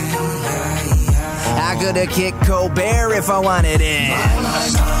 I could've kicked Colbert if I wanted it.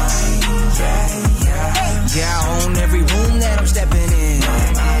 Yeah, I own every room that I'm stepping in.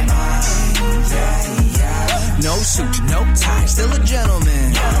 No suit, no tie, still a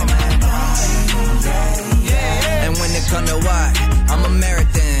gentleman. And when it come to what, I'm a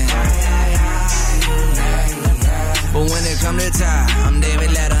marathon. But when it come to time, I'm David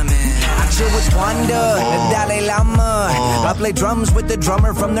Letterman. I chill with Wanda, the Dalai Lama. I play drums with the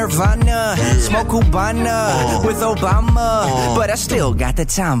drummer from Nirvana. Smoke Cubana with Obama. But I still got the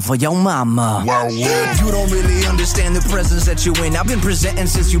time for your mama. You don't really understand the presence that you in. I've been presenting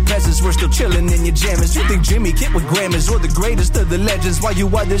since you peasants were still chilling in your jammies. You think Jimmy Kitt with Grammys or the greatest of the legends? While you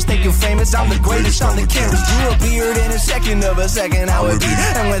others think you're famous, I'm the greatest on the cameras. You appeared in a second of a second, I would be.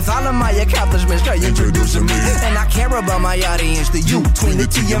 And with all of my accomplishments, try introducing me. And I care about my audience, the you between the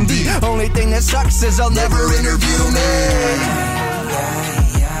TMD. Only thing that sucks is I'll never interview me.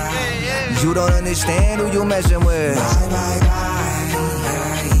 You don't understand who you messing with.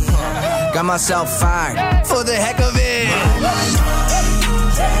 Got myself fired for the heck of it.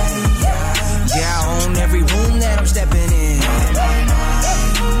 Yeah, I own every room that I'm stepping in.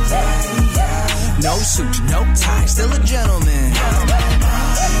 suit, no tie, still a gentleman.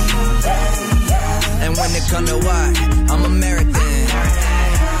 And when it come to why, I'm American.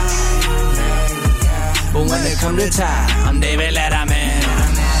 But when it come to tie, I'm David Letterman.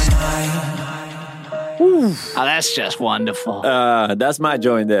 Oh, that's just wonderful. That's my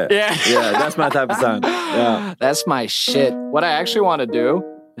joint there. Yeah. Yeah, that's my type of song. Yeah. That's my shit. What I actually want to do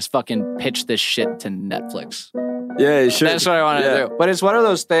is fucking pitch this shit to Netflix. Yeah, you should. That's what I want to do. But it's one of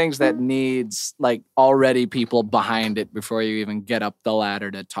those things that needs like already people behind it before you even get up the ladder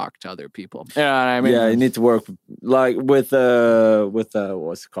to talk to other people. You know what I mean? Yeah, you need to work like with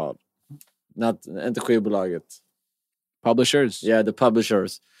what's it called? Not Skivbolaget. Publishers. Yeah, the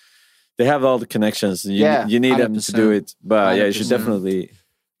publishers. They have all the connections. You need them to 100%. do it. But yeah, you 100%. should definitely.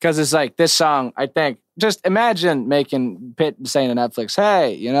 Because it's like this song, I think, just imagine making Pitt saying to Netflix,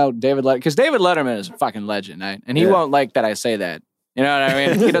 hey, you know, David Letterman, because David Letterman is a fucking legend, right? And he won't like that I say that. You know what I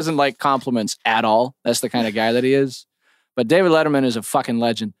mean? He doesn't like compliments at all. That's the kind of guy that he is. But David Letterman is a fucking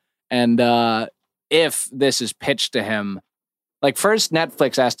legend. And if this is pitched to him, like first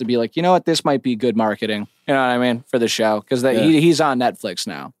Netflix has to be like, you know what, this might be good marketing. You know what I mean? For the show. Because he's on Netflix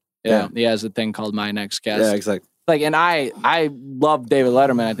now. Yeah. He has a thing called My Next Guest. Yeah, exactly. Like, and I love David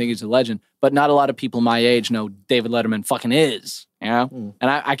Letterman. I think he's a legend. But not a lot of people my age know David Letterman fucking is. You know?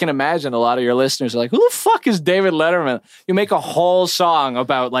 And I can imagine a lot of your listeners are like, who the fuck is David Letterman? You make a whole song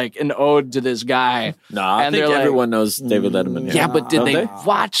about like an ode to this guy. No, I think everyone knows David Letterman. Yeah, but did they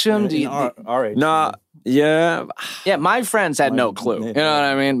watch him? No, yeah. Yeah, my friends had no clue. You know what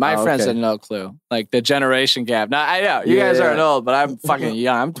I mean? My friends had no clue. Like the generation gap. Now, I know, you guys aren't old, but I'm fucking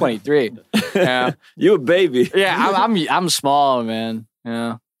young. I'm 23. Yeah. You a baby. Yeah, I'm small, man.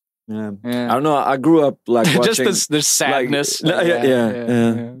 Yeah. Yeah. I don't know. I grew up like watching. Just this sadness. Like,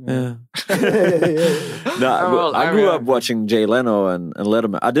 yeah. No, I grew up watching Jay Leno and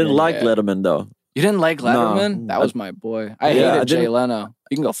Letterman. I didn't like Letterman though. You didn't like Letterman? No. That was my boy. I hated Jay Leno.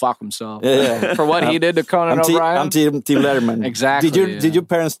 He can go fuck himself. For what he did to Conan O'Brien. I'm team Letterman. Exactly. Did your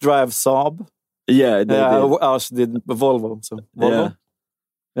parents drive Saab? Yeah, they did. Ours did Volvo. So Volvo.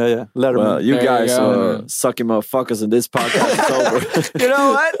 Yeah. Letterman. Well, you guys are sucking motherfuckers in this podcast. It's over. You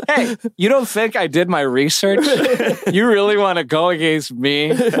know what? Hey, you don't think I did my research? You really want to go against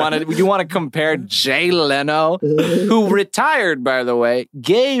me? You want to compare Jay Leno, who retired, by the way,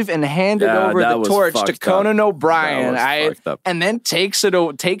 gave and handed over the torch to Conan O'Brien, and then takes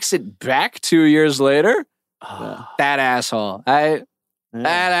it back 2 years later? That asshole.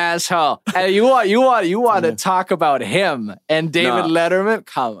 That asshole. And you want to talk about him and David Letterman?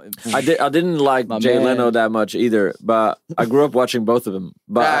 Come on. I didn't like Jay Leno that much either, but I grew up watching both of them.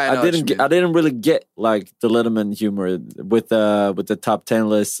 But I didn't really get like the Letterman humor with the top 10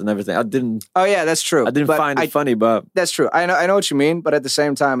 lists and everything. I didn't. Oh yeah, that's true. I didn't find it funny, but that's true. I know what you mean, but at the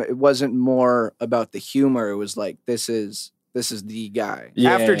same time, it wasn't more about the humor. It was like this is the guy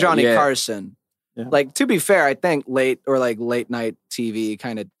after Johnny Carson. Yeah. Like, to be fair, I think late night TV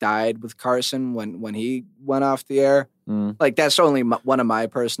kind of died with Carson when he went off the air. Like, that's only one of my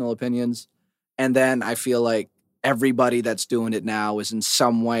personal opinions. And then I feel like everybody that's doing it now is in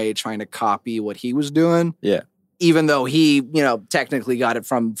some way trying to copy what he was doing. Yeah. Even though he, technically got it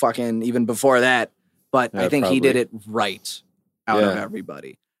from fucking even before that. But I think he did it right out of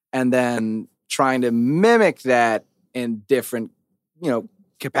everybody. And then trying to mimic that in different,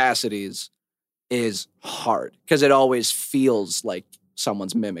 capacities is hard because it always feels like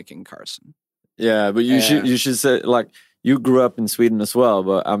someone's mimicking Carson. Yeah, but you should say like you grew up in Sweden as well.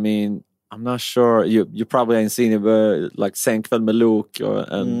 But I mean, I'm not sure you probably ain't seen it, but like Sen kväll med Luke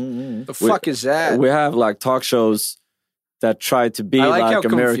the fuck is that? We have like talk shows that try to be like how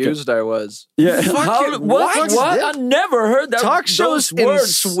American. Confused I was. Yeah, what? I never heard that. Talk shows in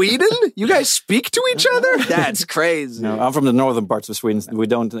Sweden? You guys speak to each other? That's crazy. No, I'm from the northern parts of Sweden. We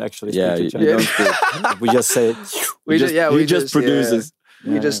don't actually speak to each other. Don't speak. We just say. We just produces.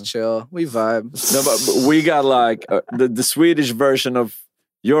 We just chill. We vibe. No, but we got like the Swedish version of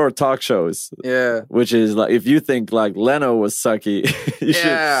your talk shows. Yeah. Which is like, if you think like Leno was sucky, you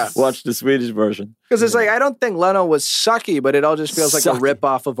should watch the Swedish version. Because it's like, I don't think Leno was sucky, but it all just feels like a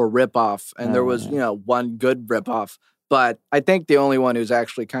ripoff of a ripoff. And there was, one good ripoff. But I think the only one who's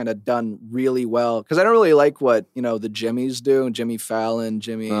actually kind of done really well, because I don't really like what, the Jimmys do. Jimmy Fallon,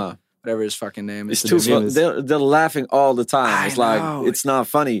 whatever his fucking name is. It's too fun. They're laughing all the time. It's like, it's not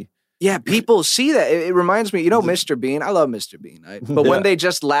funny. Yeah, people see that. It reminds me, Mr. Bean. I love Mr. Bean, right? But when they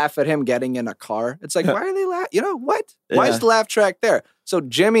just laugh at him getting in a car, it's like, why are they laughing? What? Why is the laugh track there? So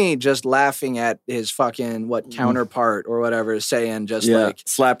Jimmy just laughing at his fucking counterpart or whatever, saying just like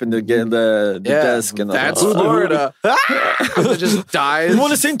slapping the desk and that's Florida. Just dies. You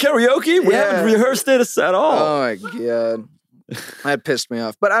want to sing karaoke? We haven't rehearsed this at all. Oh my god, that pissed me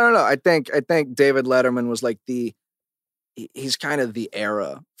off. But I don't know. I think David Letterman was like he's kind of the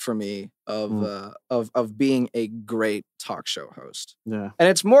era for me of being a great talk show host. Yeah. And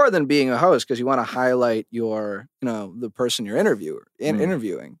it's more than being a host because you want to highlight your, the person you're interviewing.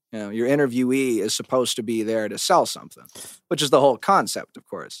 Your interviewee is supposed to be there to sell something, which is the whole concept, of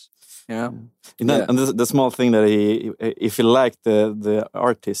course. And the small thing that if he liked the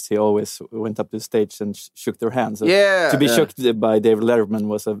artist, he always went up to the stage and shook their hands. So to be shook by David Letterman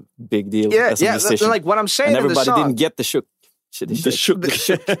was a big deal as a musician. Like what I'm saying, and everybody in the song, didn't get the shook. The shook.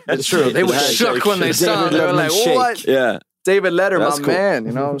 It's true. They were shook when they saw it. They were like, "What?" Yeah. David Letterman, man.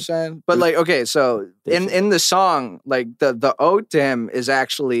 You know what I'm saying? But like, okay, so in the song, like the ode to him is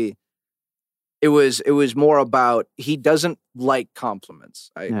actually. It was more about he doesn't like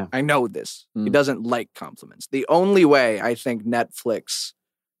compliments. I know this. He doesn't like compliments. The only way I think Netflix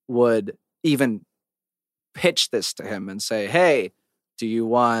would even pitch this to him and say, "Hey, do you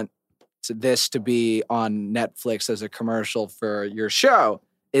want this to be on Netflix as a commercial for your show?"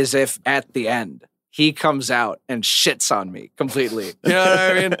 is if at the end he comes out and shits on me completely. You know what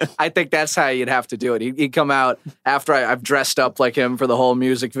I mean? I think that's how you'd have to do it. He'd come out after I've dressed up like him for the whole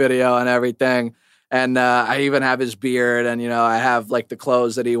music video and everything. And I even have his beard and, I have like the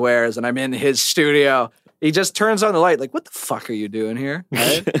clothes that he wears and I'm in his studio. He just turns on the light like, what the fuck are you doing here?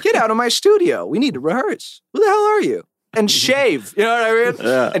 Right? Get out of my studio. We need to rehearse. Who the hell are you? And shave. You know what I mean?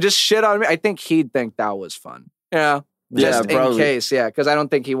 Yeah. And just shit on me. I think he'd think that was fun. Just in case. Because I don't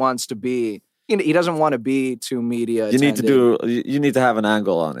think he wants to be... He doesn't want to be too media. You need to have an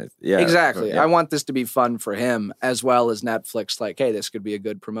angle on it. Yeah, exactly. Yeah. I want this to be fun for him as well as Netflix. Like, hey, this could be a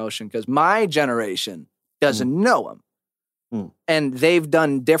good promotion because my generation doesn't know him, and they've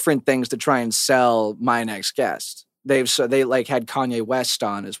done different things to try and sell my next guest. They like had Kanye West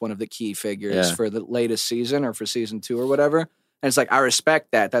on as one of the key figures for the latest season or for season 2 or whatever. And it's like, I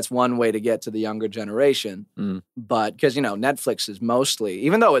respect that. That's one way to get to the younger generation. But because, Netflix is mostly,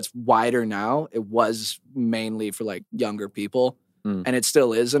 even though it's wider now, it was mainly for like younger people. And it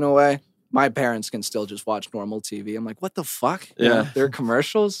still is in a way. My parents can still just watch normal TV. I'm like, what the fuck? Yeah. There are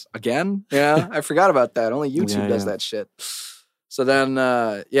commercials again? Yeah, I forgot about that. Only YouTube does that shit. So then,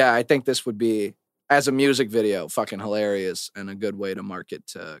 I think this would be, as a music video, fucking hilarious and a good way to market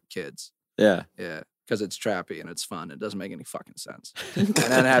to kids. Yeah. Yeah. Because it's trappy and it's fun. It doesn't make any fucking sense. And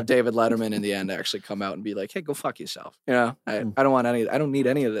then have David Letterman in the end actually come out and be like, hey, go fuck yourself. I don't need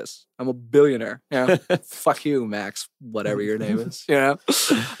any of this. I'm a billionaire. Fuck you, Max, whatever your name is.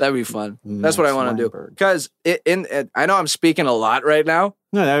 That'd be fun. That's what I want to do. Because I know I'm speaking a lot right now.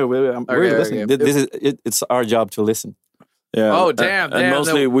 No, we're listening. Okay. It's our job to listen. Yeah. Oh, damn. And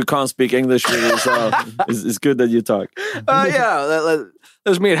mostly we can't speak English really, so it's good that you talk.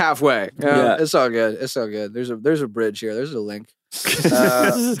 Let's meet halfway. Yeah. It's all good. It's all good. There's a bridge here. There's a link.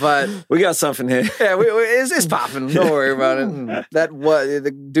 But we got something here. Yeah, it's popping. Don't worry about it.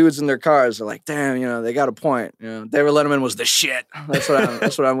 The dudes in their cars are like, damn, they got a point. David Letterman was the shit. That's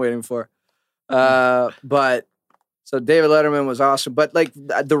what I'm waiting for. But so David Letterman was awesome. But like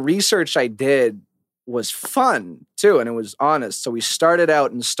the research I did was fun too, and it was honest. So we started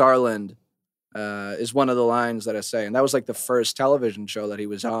out in Starland. Is one of the lines that I say. And that was like the first television show that he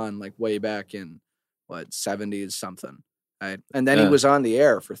was on, like way back in, 70s something. Right? And then he was on the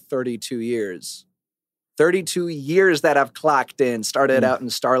air for 32 years. 32 years that I've clocked in. Started out in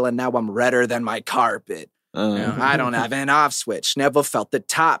Starland, now I'm redder than my carpet. I don't have an off switch. Never felt the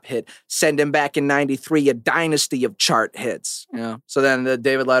top hit. Send him back in 93, a dynasty of chart hits. So then the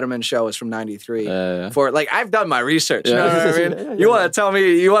David Letterman show is from 93. For like, I've done my research. You know what I mean? You want to tell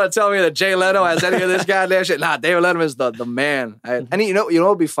me that Jay Leno has any of this goddamn shit? Nah, David Letterman's the man. And you know what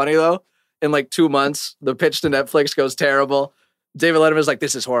would be funny though? In like 2 months, the pitch to Netflix goes terrible. David Letterman's like,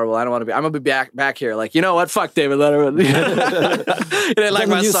 this is horrible. I don't want to be. I'm gonna be back here. Like, you know what? Fuck David Letterman. He didn't like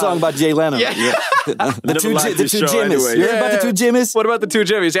my new song about Jay Leno. Yeah. The two Jimmys. Anyway. You heard about the two Jimmys? What about the two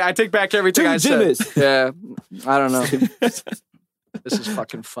Jimmys? Yeah, I take back everything I said. Yeah, I don't know. This is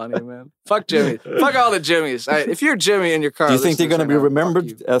fucking funny, man. Fuck Jimmy. Fuck all the Jimmys. If you're Jimmy in your car, do you think they're gonna be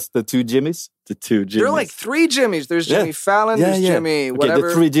remembered as the two Jimmys? The two Jimmys. There are like 3 Jimmys. There's Jimmy Fallon. There's Jimmy. Whatever.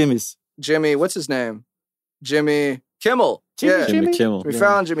 The 3 Jimmys. Jimmy. What's his name? Jimmy Kimmel. Jimmy Kimmel. We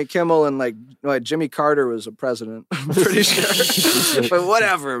found Jimmy Kimmel, and like Jimmy Carter was a president. I'm pretty sure. But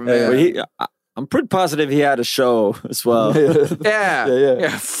whatever, man. I'm pretty positive he had a show as well.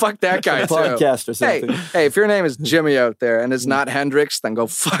 Yeah. Fuck that guy too. Podcast or something. Hey, if your name is Jimmy out there and it's not Hendrix, then go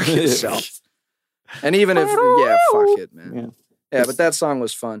fuck yourself. And even if, fuck it, man. Yeah, but that song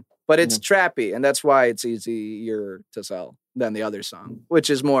was fun. But it's trappy, and that's why it's easier to sell than the other song, which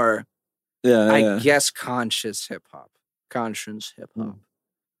is more, I guess, conscious hip hop.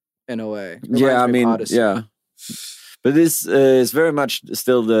 In a way. Yeah, I mean, yeah. But this is very much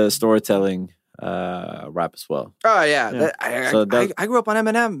still the storytelling rap as well. Oh, yeah. I grew up on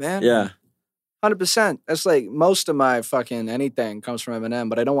Eminem, man. Yeah. 100%. That's like most of my fucking anything comes from Eminem,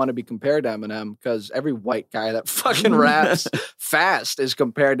 but I don't want to be compared to Eminem because every white guy that fucking raps fast is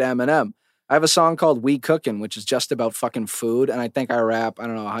compared to Eminem. I have a song called We Cookin', which is just about fucking food, and I think I rap,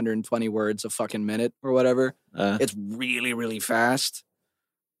 120 words a fucking minute or whatever. It's really, really fast.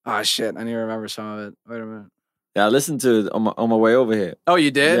 Oh, shit. I need to remember some of it. Wait a minute. Yeah, I listened to it on my way over here. Oh,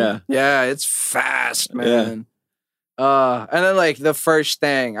 you did? Yeah. Yeah, it's fast, man. And then like the first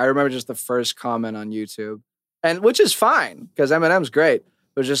thing, I remember just the first comment on YouTube, and which is fine because Eminem's great.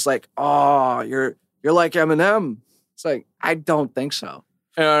 But just like, oh, you're like Eminem. It's like, I don't think so.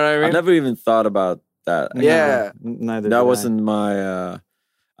 You know what I mean? I never even thought about that. Yeah. Neither. That wasn't my.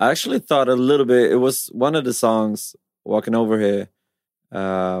 I actually thought a little bit. It was one of the songs walking over here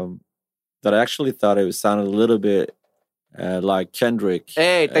that I actually thought it sounded a little bit like Kendrick.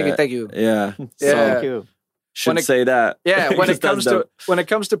 Hey, thank you. Yeah. Thank you. Shouldn't say that. Yeah, when it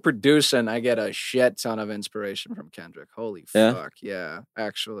comes to producing, I get a shit ton of inspiration from Kendrick. Holy fuck, yeah,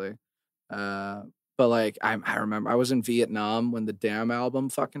 actually. But like, I remember I was in Vietnam when the Damn album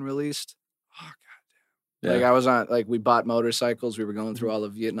fucking released. Oh god, damn. Like I was on, like we bought motorcycles. We were going through all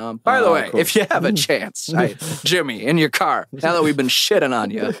of Vietnam. By the way, if you have a chance, Jimmy, in your car, now that we've been shitting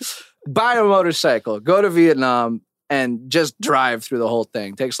on you, buy a motorcycle, go to Vietnam, and just drive through the whole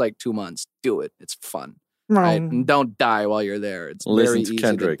thing. Takes like 2 months. Do it. It's fun. Right? And don't die while you're there. It's very easy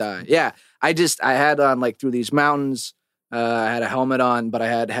to die. Yeah. I had on like through these mountains. I had a helmet on, but I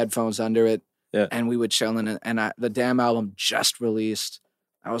had headphones under it. Yeah. And we would chill in it. And the Damn album just released.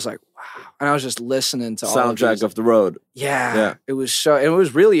 I was like, wow. And I was just listening to all soundtrack of the road. Yeah. It was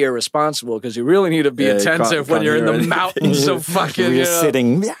really irresponsible because you really need to be attentive when you're in the mountains of fucking you're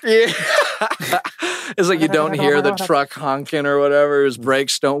sitting. Yeah. It's like you don't hear the truck honking or whatever. His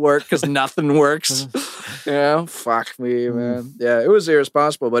brakes don't work because nothing works. Fuck me, man. Yeah, it was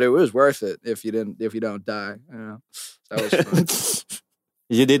irresponsible, but it was worth it if you don't die. That was fun.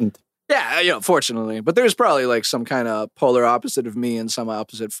 You didn't. Yeah, fortunately. But there's probably like some kind of polar opposite of me in some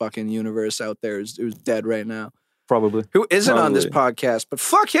opposite fucking universe out there who's dead right now. Probably. Who isn't on this podcast, but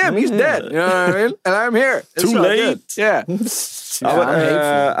fuck him, he's dead. You know what I mean? And I'm here. It's Too late. Good. Yeah.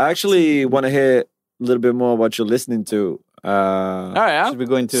 I actually want to hear a little bit more what you're listening to. Should we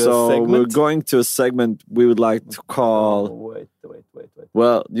go into a segment? So we're going to a segment we would like to call... Wait.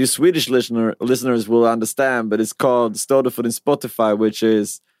 Well, you Swedish listeners will understand, but it's called Står det för din Spotify, which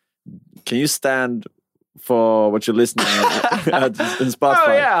is... Can you stand for what you're listening in Spotify?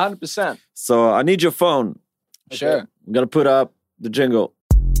 Oh, yeah, 100%. So I need your phone. Sure. I'm going to put up the jingle.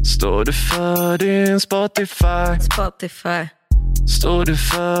 Står det för din Spotify? Spotify. Står det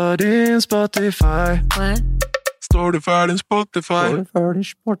för din Spotify? What? Står det för din Spotify?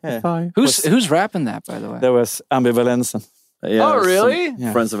 Yeah. Who's rapping that, by the way? That was Ambivalensen. Yeah, oh, really?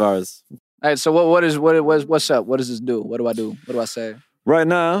 Friends of ours. All right, so what's up? What does this do? What do I do? What do I say? Right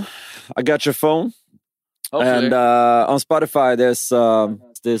now, I got your phone. Hopefully. And on Spotify, there's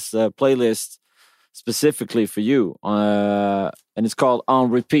this playlist specifically for you. And it's called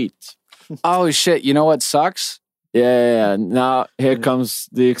On Repeat. Oh, shit. You know what sucks? Yeah. Now, here comes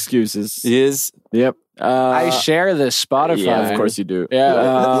the excuses. Yes. Yep. I share this Spotify. Yeah, of course you do.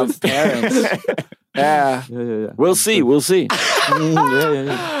 Yeah, with parents. Yeah. We'll see.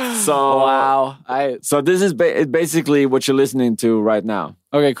 So wow. So this is basically what you're listening to right now.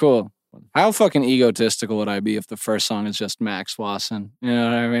 Okay, cool. How fucking egotistical would I be if the first song is just Max Wasson? You know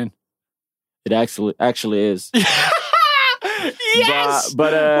what I mean? It actually is. Yes.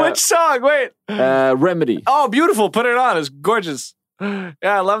 But which song? Wait. Remedy. Oh, beautiful. Put it on. It's gorgeous. Yeah,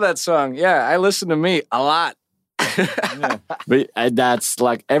 I love that song. Yeah, I listen to Me a lot. But that's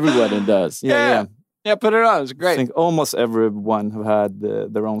like everyone does. Yeah, put it on. It's great. I think almost everyone have had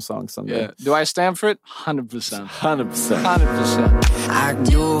their own songs on there. Do I stand for it? 100%. 100%. I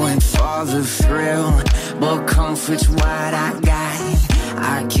do it for the thrill, but comfort's what I got.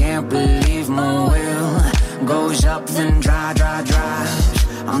 I can't believe my will goes up then dry.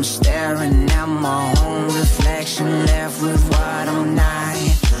 I'm staring at my own reflection. direction, left with what I'm not.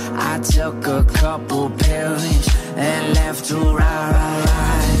 I took a couple pills and left to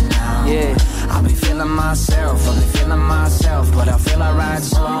right now. Yeah, I'll be feeling myself, but I feel alright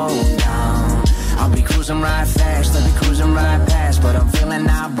slow down. I'll be cruising right fast, I'll be cruising right past, but I'm feeling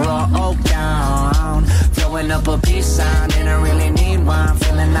I broke down. Throwing up a peace sign, didn't really need one,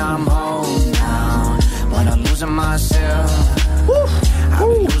 feeling I'm whole now, but I'm losing myself.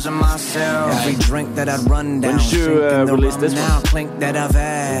 I'll be losing myself. Every drink that I'd run down, when did you release this one? Clink that I've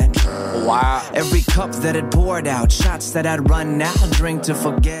had. Wow. Every cup that it poured out, shots that I'd run out, drink to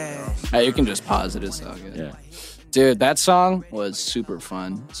forget. Hey, you can just pause it. It's all good. Yeah. Dude, that song was super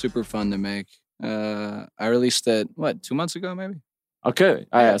fun to make. I released it, 2 months ago, maybe? Okay.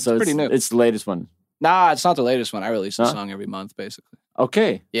 Yeah, so it's pretty new. It's the latest one. Nah, it's not the latest one. I release a song every month, basically.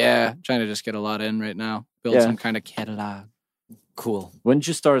 Okay. Yeah, trying to just get a lot in right now. Build some kind of catalog. Cool. When did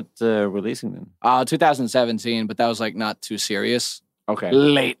you start releasing them? 2017, but that was like not too serious. Okay.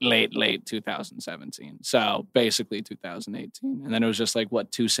 Late 2017. So basically 2018. And then it was just like,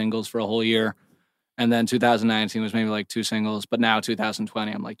 2 singles for a whole year. And then 2019 was maybe like 2 singles. But now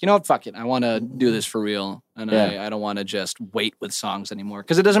 2020, I'm like, you know what? Fuck it. I want to do this for real. And I don't want to just wait with songs anymore.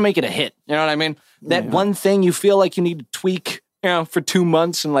 Because it doesn't make it a hit. You know what I mean? That one thing you feel like you need to tweak, for 2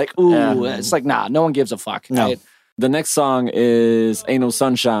 months. And like, it's like, nah, no one gives a fuck. No. Right? The next song is Ain't No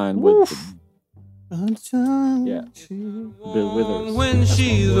Sunshine with Bill Withers. When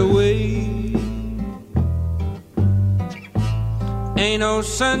she's away, ain't no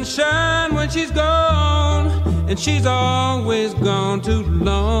sunshine when she's gone, and she's always gone too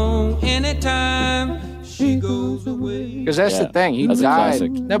long. Anytime she goes away. Because that's the thing. He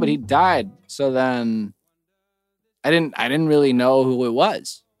died. No, but he died. So then I didn't really know who it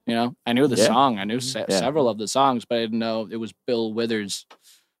was. I knew the song. I knew several of the songs, but I didn't know it was Bill Withers.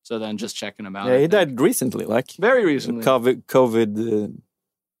 So then just checking him out. Yeah, he died recently, very recently. COVID.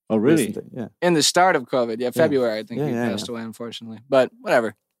 Oh, really? Recently, yeah. In the start of COVID. Yeah, February, I think he passed away, unfortunately. But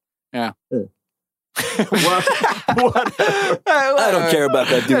whatever. Yeah. What? I don't care about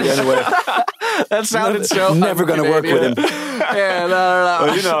that dude anyway. That sounded so never going to work with him. Yeah, no.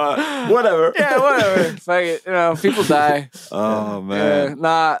 Well, whatever. Yeah, whatever. Fuck it. People die. Oh, man.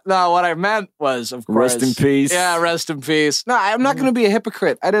 No, what I meant was, of course. Rest in peace. Yeah, rest in peace. No, I'm not going to be a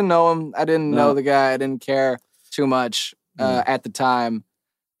hypocrite. I didn't know him. I didn't know the guy. I didn't care too much at the time.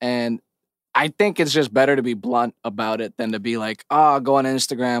 And I think it's just better to be blunt about it than to be like, go on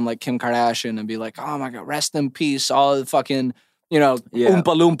Instagram like Kim Kardashian and be like, oh my God, rest in peace. All the fucking, Oompa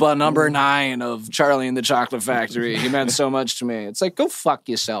Loompa number 9 of Charlie and the Chocolate Factory. He meant so much to me. It's like, go fuck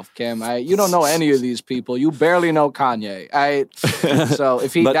yourself, Kim. You don't know any of these people. You barely know Kanye. So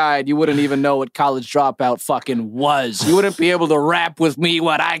if he died, you wouldn't even know what College Dropout fucking was. You wouldn't be able to rap with me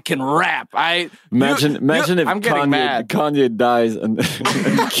what I can rap. Imagine if I'm getting mad. Kanye dies and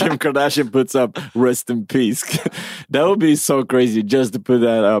Kim Kardashian puts up rest in peace. That would be so crazy just to put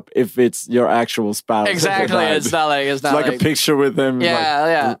that up if it's your actual spouse. Exactly. It's not like a picture with him.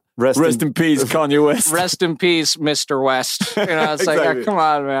 Yeah. Rest in peace, Kanye West. Rest in peace, Mr. West. It's like, come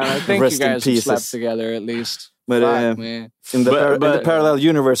on, man. I think you guys have slept together at least. But in the parallel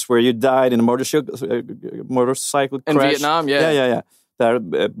universe where you died in a motorcycle crash in Vietnam, yeah. There,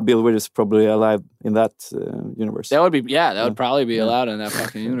 Bill Withers is probably alive in that universe. That would would probably be allowed in that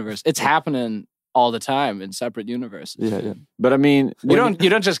fucking universe. It's happening all the time in separate universes. Yeah. But I mean, you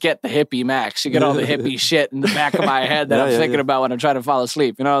don't just get the hippie Max. You get all the hippie shit in the back of my head that I'm thinking about when I'm trying to fall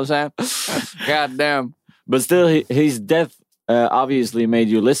asleep. You know what I'm saying? God damn. But still, his death obviously made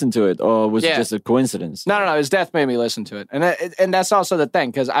you listen to it, or was it just a coincidence? No. His death made me listen to it, and that's also the thing,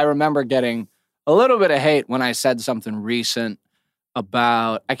 because I remember getting a little bit of hate when I said something recent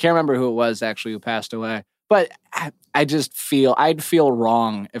about, I can't remember who it was actually who passed away, but I just I'd feel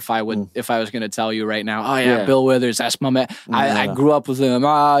wrong if I was going to tell you right now, Bill Withers, that's my man. I grew up with him.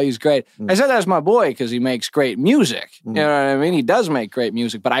 He's great. I said that's my boy because he makes great music. You know what I mean? He does make great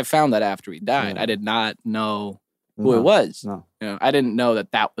music, but I found that after he died. I did not know who it was. No. I didn't know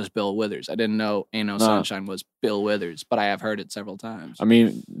that was Bill Withers. I didn't know Ain't No Sunshine was Bill Withers, but I have heard it several times. I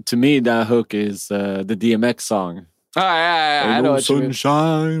mean, to me, that hook is the DMX song. Oh, yeah. I know what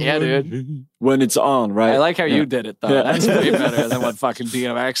sunshine. Yeah, dude. When it's on, right? I like how you did it, though. Yeah. That's way better than what fucking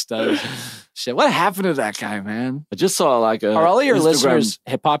DMX does. Shit, what happened to that guy, man? I just saw Are all of your listeners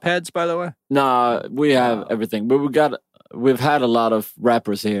hip-hop heads, by the way? Nah, we have everything. But we've had a lot of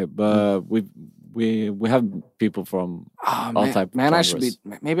rappers here, but we have people from all types. Man, I should be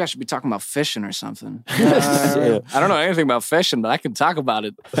talking about fishing or something. I don't know anything about fishing, but I can talk about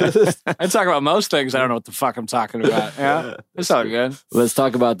it. I talk about most things. I don't know what the fuck I'm talking about. Yeah, it's all good. Let's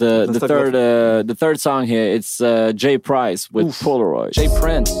talk about the third song here. It's Jay Price with Polaroid. Jay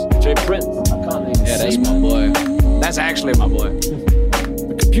Prince. Yeah, that's my boy. That's actually my boy.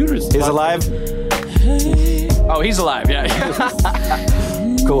 The computers. He's alive. Oh, he's alive. Yeah.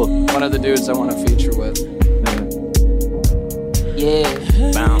 Cool. One of the dudes I want to feature with.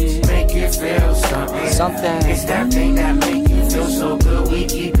 Yeah. Bounce. Make you feel something. It's that thing that make you feel so good. We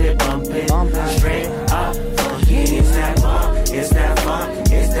keep it bumping. Straight up. Funky. It's that bump. It's that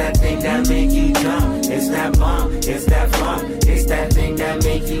funk. It's that thing that make you jump. It's that bump. It's that funk. It's that thing that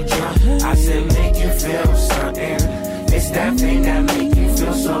make you jump. I said make you feel something. It's that thing that make you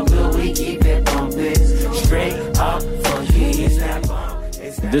feel so good. We keep it bumping. Straight up. Funky. It's that bump.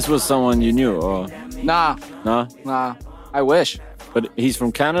 This was someone you knew, or? Nah. I wish. But he's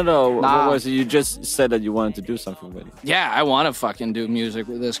from Canada, or Nah. what was it? You just said that you wanted to do something with him. Yeah, I want to fucking do music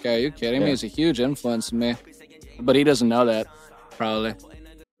with this guy. Are you kidding me? Yeah. He's a huge influence on me. But he doesn't know that, probably.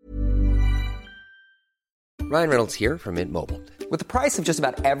 Ryan Reynolds here from Mint Mobile. With the price of just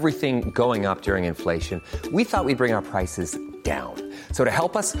about everything going up during inflation, we thought we'd bring our prices down. So to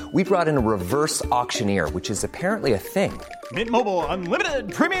help us, we brought in a reverse auctioneer, which is apparently a thing. Mint Mobile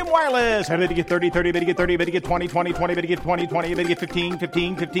Unlimited Premium Wireless. How to get 30, 30, bit to get 30, bit to get 20, 20, 20, bit to get 20, 20, bit to get 15,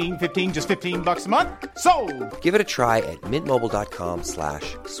 15, 15, 15, just $15 a month? Sold! Give it a try at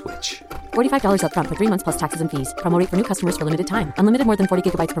mintmobile.com/switch. $45 up front for 3 months plus taxes and fees. Promo rate for new customers for limited time. Unlimited more than 40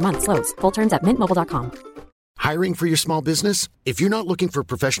 gigabytes per month. Slows full terms at mintmobile.com. Hiring for your small business? If you're not looking for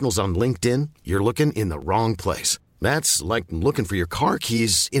professionals on LinkedIn, you're looking in the wrong place. That's like looking for your car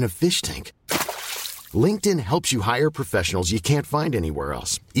keys in a fish tank. LinkedIn helps you hire professionals you can't find anywhere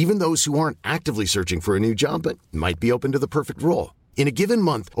else, even those who aren't actively searching for a new job but might be open to the perfect role. In a given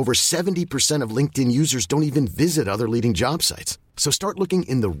month, over 70% of LinkedIn users don't even visit other leading job sites. So start looking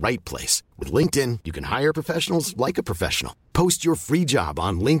in the right place. With LinkedIn, you can hire professionals like a professional. Post your free job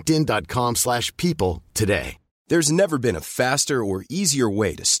on linkedin.com/people today. There's never been a faster or easier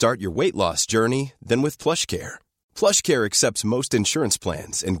way to start your weight loss journey than with PlushCare. PlushCare accepts most insurance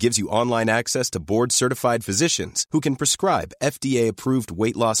plans and gives you online access to board-certified physicians who can prescribe FDA-approved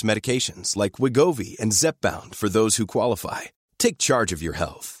weight loss medications like Wegovy and Zepbound for those who qualify. Take charge of your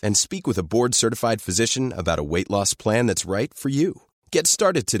health and speak with a board-certified physician about a weight loss plan that's right for you. Get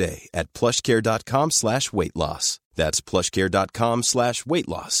started today at plushcare.com/weight loss. That's plushcare.com/weight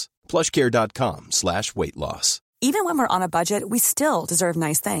loss. plushcare.com/weight loss. Even when we're on a budget, we still deserve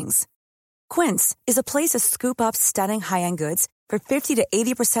nice things. Quince is a place to scoop up stunning high-end goods for 50 to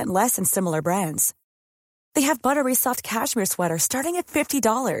 80% less than similar brands. They have buttery soft cashmere sweaters starting at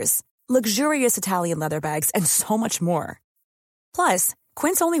 $50, luxurious Italian leather bags, and so much more. Plus,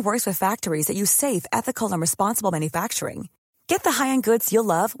 Quince only works with factories that use safe, ethical, and responsible manufacturing. Get the high-end goods you'll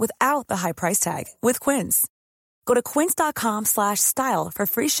love without the high price tag with Quince. Go to quince.com/style for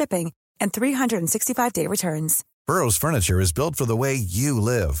free shipping and 365-day returns. Burrow's furniture is built for the way you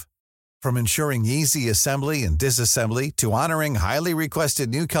live. From ensuring easy assembly and disassembly to honoring highly requested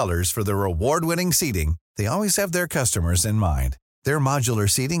new colors for their award-winning seating, they always have their customers in mind. Their modular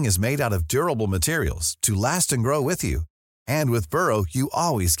seating is made out of durable materials to last and grow with you. And with Burrow, you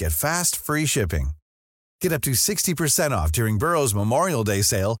always get fast, free shipping. Get up to 60% off during Burrow's Memorial Day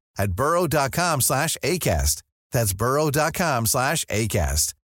sale at burrow.com/ACAST. That's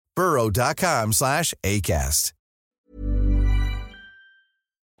burrow.com/ACAST. burrow.com/ACAST.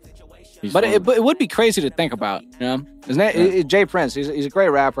 But it would be crazy to think about, you know? Isn't it? Jay Prince, he's a great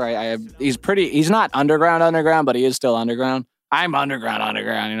rapper. He's not underground, but he is still underground. I'm underground,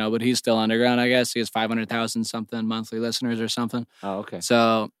 you know, but he's still underground, I guess. He has 500,000 something monthly listeners or something. Oh, okay.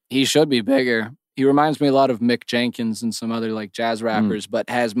 So he should be bigger. He reminds me a lot of Mick Jenkins and some other like jazz rappers, but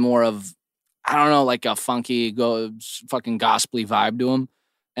has more of, I don't know, like a funky, fucking gospel-y vibe to him.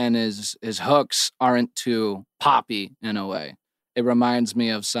 And his hooks aren't too poppy in a way. It reminds me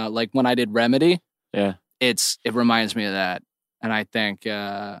of some, like when I did Remedy. Yeah. It reminds me of that. And I think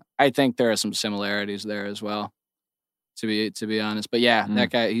there are some similarities there as well, to be honest. But yeah, that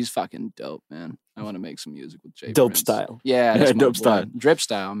guy, he's fucking dope, man. I want to make some music with Jay Dope Prince. style. Yeah, that's dope style. Drip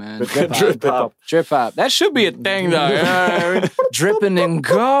style, man. Drip hop. Drip hop. That should be a thing, though. You know what I mean? Dripping in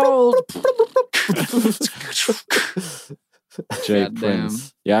gold. Jay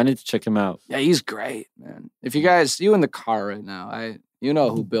Prince. Yeah, I need to check him out. Yeah, he's great, man. If you in the car right now, you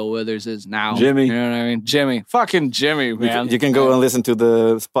know who Bill Withers is now. Jimmy. You know what I mean? Jimmy. Fucking Jimmy, man. You can go and listen to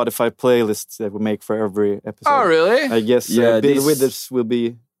the Spotify playlists that we make for every episode. Oh, really? I guess Bill Withers will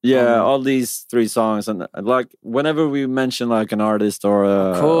be Yeah, all these 3 songs, and like whenever we mention like an artist or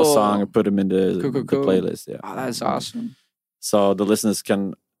a song, I put them in the playlist. Yeah, that's awesome. So the listeners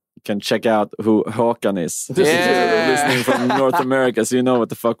can check out who Håkan is. Listening from North America, so you know what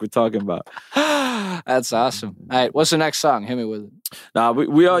the fuck we're talking about. That's awesome. All right, what's the next song? Hit me with it. Nah,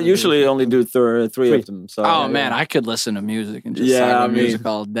 we usually only do 3 of them. So man, I could listen to music and just talk about music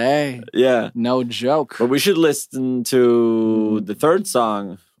all day. Yeah, no joke. But we should listen to the 3rd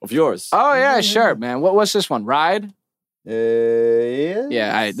song of yours. Oh yeah, sure, man. What's this one? Ride? Yes.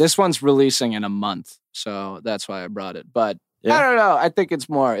 Yeah, this one's releasing in a month, so that's why I brought it. But I don't know. I think it's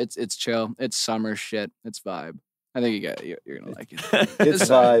more. It's chill. It's summer shit. It's vibe. I think you're gonna like it. It's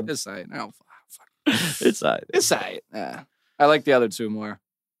vibe. It's aight. Oh, fuck. It's aight. It's aight. Yeah. I like the other 2 more.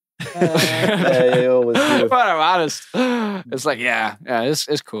 Yeah, you always do. But I'm honest. It's like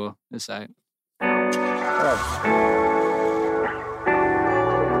it's cool. It's aight.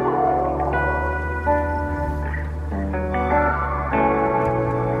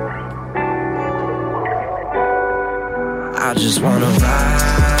 I just wanna ride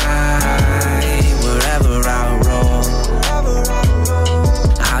wherever I roll.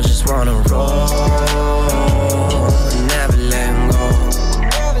 I just wanna roll, never let go.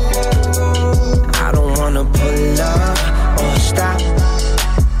 I don't wanna pull up or stop,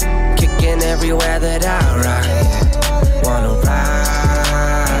 kicking everywhere that I ride. Wanna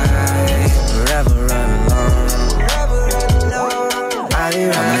ride wherever I'm alone. I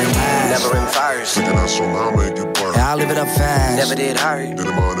never in fires. I live it up fast. Never did hurry.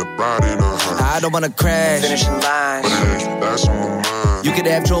 I don't wanna crash. Finishing line. You could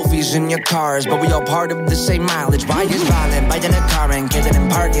have trophies in your cars, but we all part of the same mileage. Why is violent? Buying a car and kidding and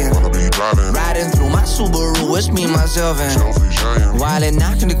parking. Riding through my Subaru, it's me, myself, and while it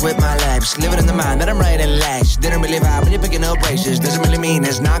not gonna quit my life. Living in the mind that I'm right and lax. Didn't really vibe when you're picking up races. Doesn't really mean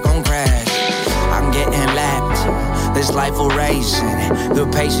it's not gonna crash. I'm getting lapped. This life will racing, the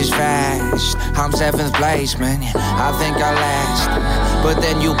pace is fast. I'm 7th place, man. I think I last, but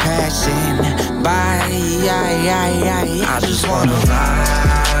then you passing by. I just wanna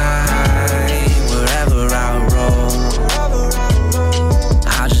ride wherever I roll.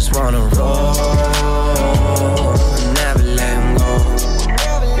 I just wanna roll, never let go.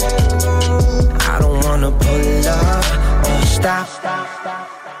 I don't wanna pull up or stop,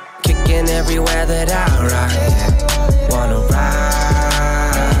 kicking everywhere that I ride. Wanna ride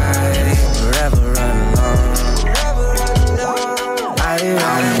wherever I'm alone. I don't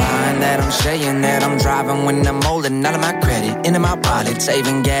mind that I'm saying that I'm driving when I'm holding out of my credit into my wallet,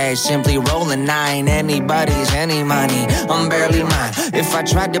 saving gas, simply rolling. I ain't anybody's any money. I'm barely mine. If I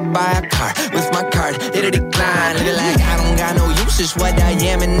tried to buy a car with my card, it'll decline. Little like I don't got no use, it's what I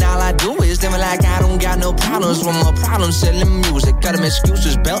am, and all I do is living like I don't got no problems. One more problem selling music, got them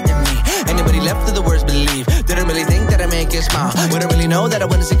excuses belting me. Anybody left to the words believe. Didn't really think that I'd make it smile. Wouldn't really know that I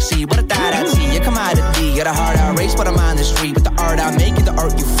wouldn't succeed. But I thought I'd see a commodity. Got a hard out race, but I'm on the street. With the art I make it, the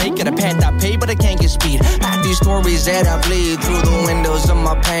art you fake it. A pet I pay, but I can't get speed. I these stories that I bleed through the windows of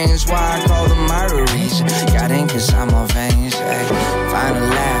my pains. Why I call them arteries. Got ink inside my veins. Ay, final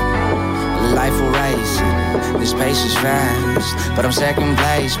lap, life will race. This pace is fast, but I'm 2nd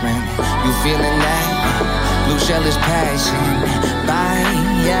place, man. You feeling that? Blue shell is passing by.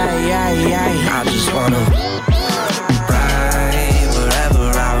 I just wanna ride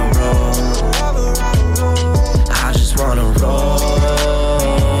wherever I roll. I just wanna roll,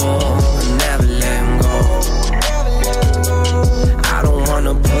 never let go. I don't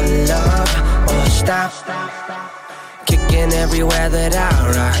wanna pull up or stop, kicking everywhere that I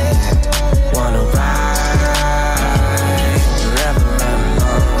ride. Wanna ride wherever I'm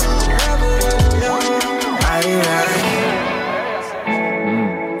alone.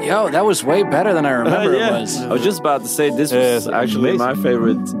 Yo, that was way better than I remember it was. I was just about to say this was actually my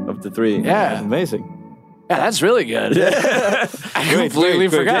favorite of the 3. Yeah. Amazing. Yeah, that's really good. I completely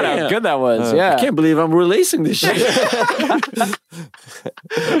forgot how good that was. I can't believe I'm releasing this shit. You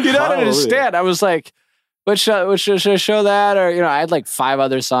don't understand. I was like, should I show that? Or, I had like 5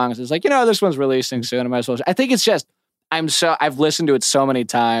 other songs. It's like, this one's releasing soon. I might as well. I think it's just, I've listened to it so many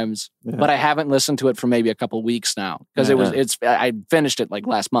times, but I haven't listened to it for maybe a couple weeks now. Because I finished it like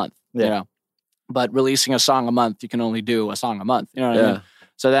last month, But releasing a song a month, you can only do a song a month. You know what I mean?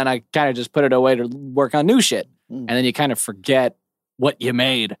 So then I kind of just put it away to work on new shit. And then you kind of forget what you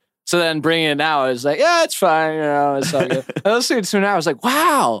made. So then bringing it now is like, yeah, it's fine. It's all good. I listened to it now. I was like,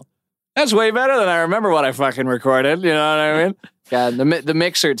 wow, that's way better than I remember what I fucking recorded. You know what I mean? Yeah, the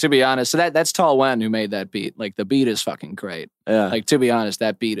mixer, to be honest. So that's Tall Wen who made that beat. Like, the beat is fucking great. Yeah. Like, to be honest,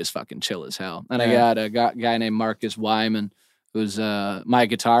 that beat is fucking chill as hell. And I got a guy named Marcus Wyman who's my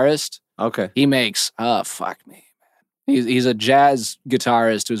guitarist. Okay. He makes, fuck me, man. He's a jazz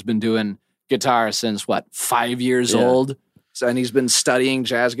guitarist who's been doing guitar since, 5 years old? So, and he's been studying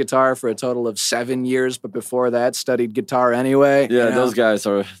jazz guitar for a total of 7 years, but before that, studied guitar anyway. Yeah, those guys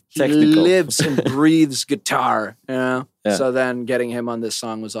are technical. He lives and breathes guitar, you know? Yeah. So then getting him on this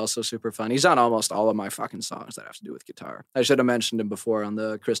song was also super fun. He's on almost all of my fucking songs that have to do with guitar. I should have mentioned him before on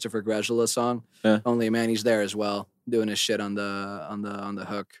the Christopher Grezula song. Yeah. Only a Man, he's there as well, doing his shit on the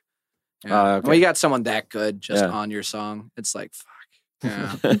hook. Yeah. Okay. When you got someone that good just on your song, it's like, fuck.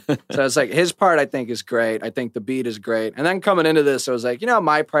 Yeah. So it's like his part I think is great. I think the beat is great. And then coming into this, I was like,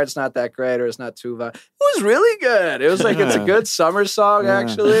 my part's not that great or it's not too It was really good. It was like it's a good summer song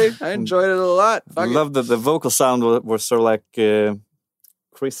actually. I enjoyed it a lot. I love that the vocal sound was sort of like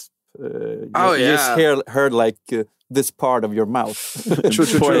crisp. You just heard like this part of your mouth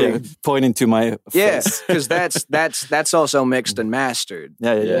pointing to my face. Yeah, because that's also mixed and mastered.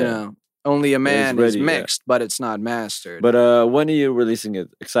 Yeah. You know? Only a Man is mixed, but it's not mastered. But when are you releasing it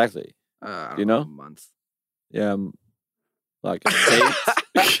exactly? You know? A month. Yeah, like a date.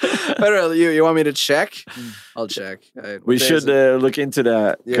 I don't know. You want me to check? I'll check. We should look into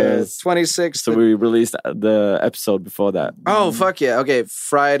that. Yeah, 26th. So we released the episode before that. Oh, fuck yeah. Okay,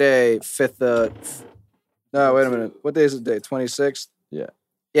 Friday, 5th. No, wait a minute. What day is the date? 26th? Yeah.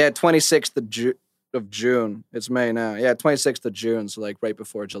 Yeah, 26th of June. It's May now. Yeah, 26th of June. So like right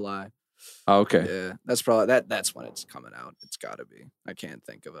before July. Oh, okay. Yeah, that's probably that's when it's coming out. It's got to be. I can't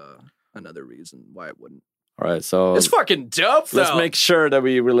think of another reason why it wouldn't. All right, so it's fucking dope. Though. Let's make sure that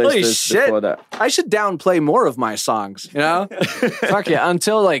we release this before that. I should downplay more of my songs. You know, fuck yeah.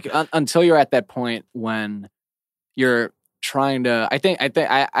 Until you're at that point when you're trying to.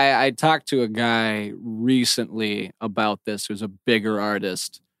 I talked to a guy recently about this who's a bigger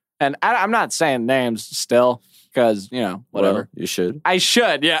artist, and I'm not saying names still. Because, whatever. Well, you should. I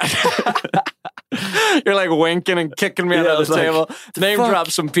should, yeah. You're like winking and kicking me under the table. Name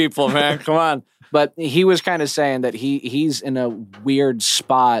drop some people, man. Come on. But he was kind of saying that he's in a weird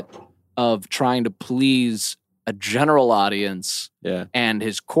spot of trying to please a general audience and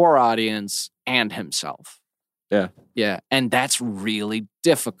his core audience and himself. Yeah. Yeah. And that's really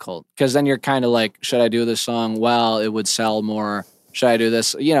difficult. Because then you're kind of like, should I do this song? Well, it would sell more. Should I do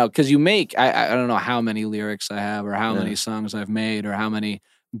this? Because you make, I don't know how many lyrics I have or how many songs I've made or how many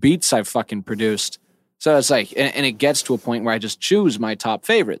beats I've fucking produced. So it's like, and it gets to a point where I just choose my top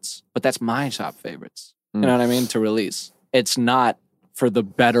favorites, but that's my top favorites. You know what I mean? To release. It's not for the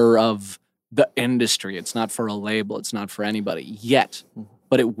better of the industry. It's not for a label. It's not for anybody yet,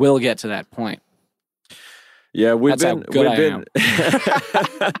 but it will get to that point. Yeah, we've That's been. How good I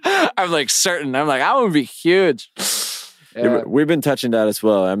am. I'm like certain. I'm like, I want to be huge. Yeah. We've been touching that as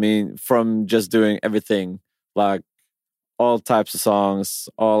well. I mean, from just doing everything, like all types of songs,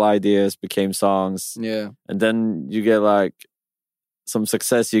 all ideas became songs. Yeah. And then you get like some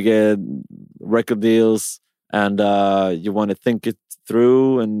success, you get record deals, and you want to think it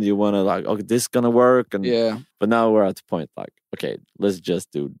through and you want to like, okay, this is going to work. And But now we're at the point like, okay, let's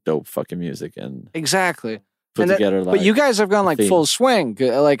just do dope fucking music and exactly. Put together like. But you guys have gone like full swing,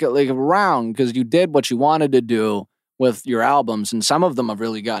 like around, because you did what you wanted to do with your albums, and some of them have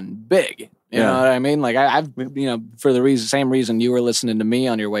really gotten big. You know what I mean? Like I've for the same reason you were listening to me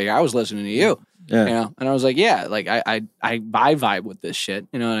on your way here, I was listening to you. Yeah. And I was like, like I vibe with this shit.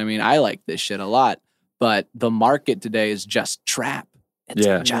 You know what I mean? I like this shit a lot. But the market today is just trap.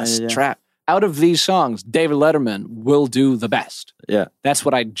 It's just trap. Out of these songs, David Letterman will do the best. Yeah. That's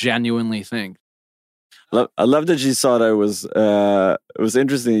what I genuinely think. I love that you saw that it was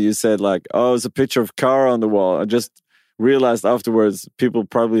interesting. You said like, oh, it's a picture of Cara on the wall. I just realized afterwards people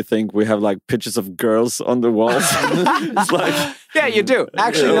probably think we have like pictures of girls on the walls. It's like, yeah, you do.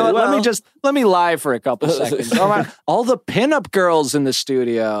 Actually, you know what? Let me lie for a couple seconds. All the pinup girls in the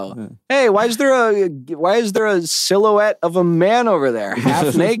studio. Hey, why is there a silhouette of a man over there,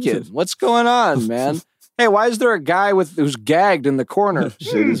 half naked? What's going on, man? Hey, why is there a guy who's gagged in the corner?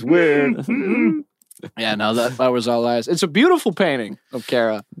 Shit is weird. Yeah, no, that was all lies. It's a beautiful painting of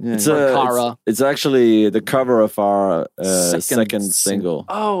Cara. Yeah. It's actually the cover of our second single.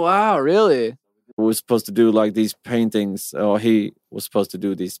 Oh, wow, really? We were supposed to do like these paintings, or he was supposed to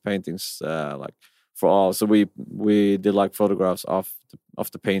do these paintings like for all. So we did like photographs of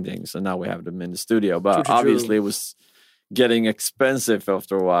the paintings, and now we have them in the studio. But obviously it was getting expensive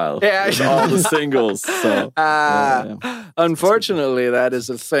after a while. Yeah, with all the singles. So, unfortunately, that is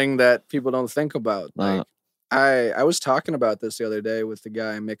a thing that people don't think about. Like, I was talking about this the other day with the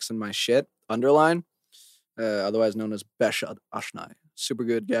guy mixing my shit, Underline, otherwise known as Beshad Ashnai. Super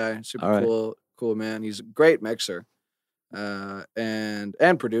good guy, super cool man. He's a great mixer.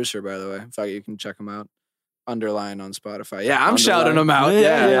 and producer, by the way. In fact, you can check him out. Underline on Spotify. Yeah, I'm shouting him out.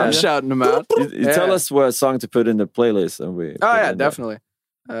 Yeah, I'm shouting him out. You tell us what song to put in the playlist, and we. Oh yeah, definitely.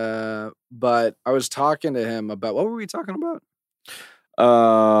 But I was talking to him about what were we talking about?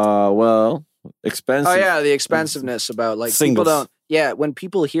 Well, expensive. Oh yeah, the expensiveness about like Singles. people don't. Yeah, when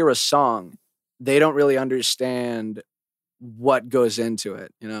people hear a song, they don't really understand what goes into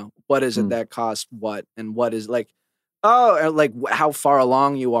it. You know, what is it that costs what, and what is like. Oh, like how far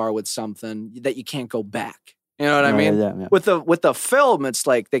along you are with something that you can't go back. You know what I mean? Yeah. With the film, it's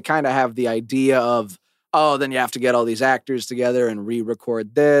like they kind of have the idea of, oh, then you have to get all these actors together and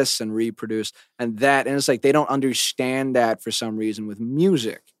re-record this and reproduce and that. And it's like they don't understand that for some reason with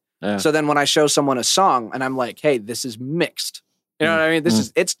music. Yeah. So then when I show someone a song and I'm like, hey, this is mixed. You know what I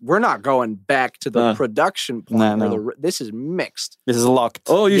mean? We're not going back to the production point. No. This is mixed. This is locked.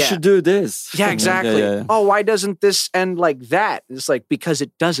 Oh, you should do this. Yeah, exactly. Yeah. Oh, why doesn't this end like that? It's like, because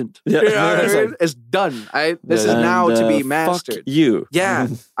it doesn't. Yeah. You know what I mean? It's done. This is now to be mastered. Fuck you. Yeah.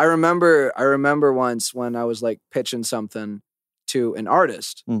 I remember once when I was like pitching something to an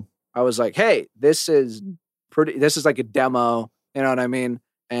artist. I was like, hey, this is like a demo. You know what I mean?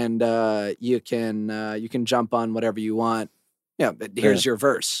 And you can jump on whatever you want. Yeah, but here's your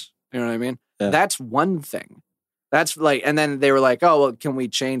verse. You know what I mean? Yeah. That's one thing. That's like, and then they were like, "Oh, well, can we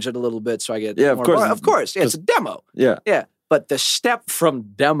change it a little bit so I get?" Yeah, more of course. Of course, yeah, it's a demo. Yeah, yeah. But the step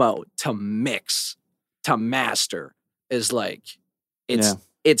from demo to mix to master is like,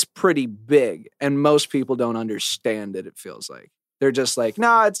 it's pretty big, and most people don't understand it. It feels like they're just like,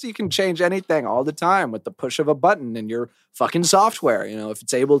 "No, you can change anything all the time with the push of a button in your fucking software. You know, if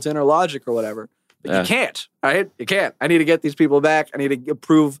it's Ableton or Logic or whatever." But you can't, right? You can't. I need to get these people back. I need to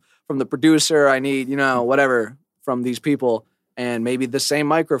approve from the producer. I need, whatever from these people, and maybe the same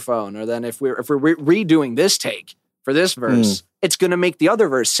microphone. Or then if we're redoing this take for this verse, it's going to make the other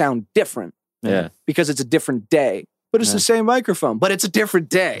verse sound different. Yeah, because it's a different day. But it's the same microphone. But it's a different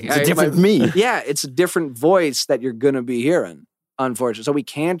day. It's a different me. Yeah, it's a different voice that you're going to be hearing. Unfortunately, so we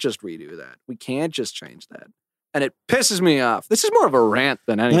can't just redo that. We can't just change that. And it pisses me off. This is more of a rant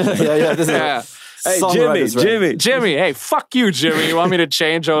than anything. Hey, Jimmy. Hey, fuck you, Jimmy. You want me to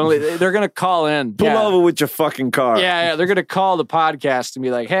change only? They're going to call in. Pull over with your fucking car. Yeah. They're going to call the podcast and be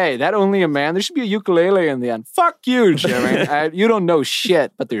like, hey, that only a man? There should be a ukulele in the end. Fuck you, Jimmy. You don't know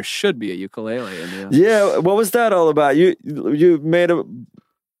shit, but there should be a ukulele in the end. Yeah, what was that all about? You made a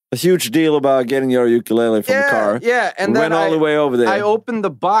huge deal about getting your ukulele from the car. Yeah, and we then went all the way over there. I opened the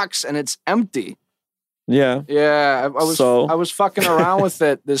box and it's empty. Yeah. Yeah, I was fucking around with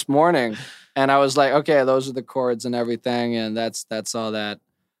it this morning, and I was like, okay, those are the chords and everything, and that's all that.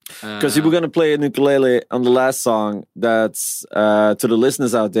 Because you were going to play an ukulele on the last song. That's to the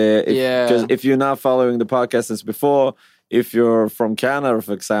listeners out there. Because if you're not following the podcast since before, if you're from Canada,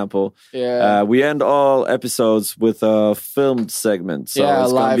 for example, we end all episodes with a filmed segment. So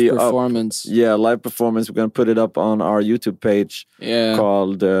it's live be performance. Live performance. We're going to put it up on our YouTube page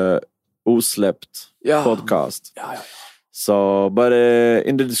called Osläppt podcast. Yeah. So, but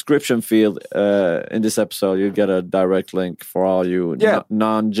in the description field in this episode, you get a direct link for all you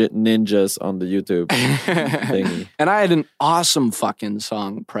non-ninjas on the YouTube thingy. And I had an awesome fucking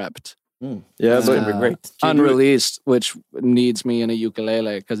song prepped. Yeah, it's going to be great. Unreleased, which needs me in a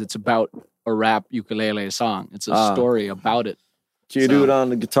ukulele because it's about a rap ukulele song. It's a story about it. Can you do it on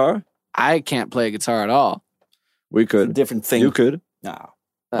the guitar? I can't play guitar at all. We could. It's a different thing. You could. No.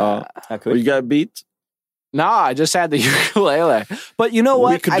 I could. You got a beat? No, I just had the ukulele. But you know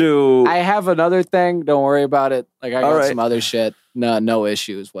what? We could do. I have another thing. Don't worry about it. Like I got some other shit. No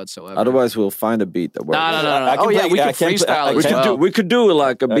issues whatsoever. Otherwise, we'll find a beat that works. No. We can freestyle. We could do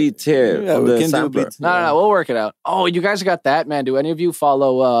like a beat here. Yeah, we can do a beat. No, we'll work it out. Oh, you guys got that, man. Do any of you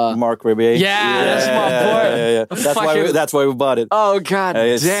follow Marc Rebier? Yeah, that's my boy. Yeah. That's why we bought it. Oh god damn.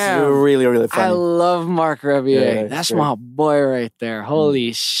 It's really, really funny. I love Marc Rebier. That's my boy right there.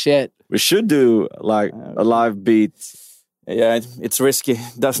 Holy shit. We should do like a live beat. Yeah, it's risky.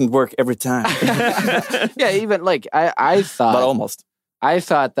 Doesn't work every time. Yeah, even like I thought. But almost. I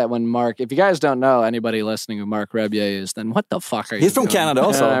thought that when Mark, if you guys don't know anybody listening who Marc Rebier is, then what the fuck are you He's from doing? Canada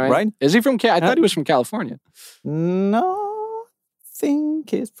also, right? Is he from Canada? I thought he was from California. No, I think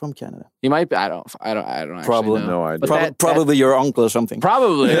he's from Canada. He might be. I don't actually Probably. know. No idea. Probably your uncle or something.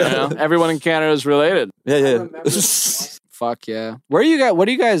 Probably. Everyone in Canada is related. Yeah. Fuck yeah. Where you got? What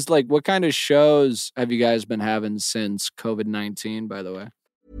do you guys like? What kind of shows have you guys been having since COVID-19, by the way?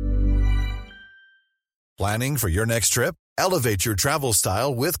 Planning for your next trip? Elevate your travel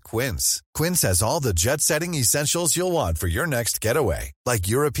style with Quince. Quince has all the jet-setting essentials you'll want for your next getaway, like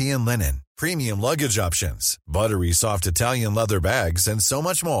European linen, premium luggage options, buttery soft Italian leather bags, and so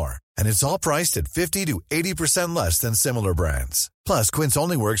much more. And it's all priced at 50 to 80% less than similar brands. Plus, Quince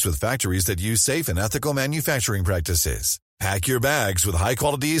only works with factories that use safe and ethical manufacturing practices. Pack your bags with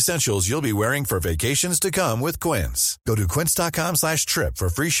high-quality essentials you'll be wearing for vacations to come with Quince. Go to quince.com/trip for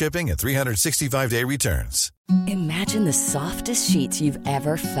free shipping and 365-day returns. Imagine the softest sheets you've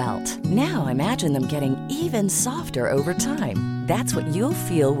ever felt. Now imagine them getting even softer over time. That's what you'll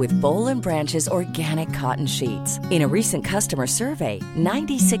feel with Boll & Branch's organic cotton sheets. In a recent customer survey,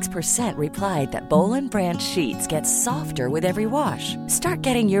 96% replied that Boll & Branch sheets get softer with every wash. Start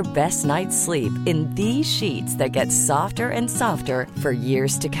getting your best night's sleep in these sheets that get softer and softer for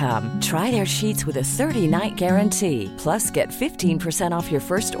years to come. Try their sheets with a 30-night guarantee. Plus, get 15% off your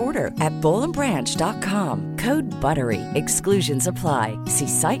first order at bollandbranch.com. Code BUTTERY. Exclusions apply. See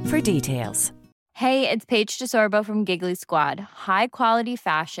site for details. Hey, it's Paige DeSorbo from Giggly Squad. High quality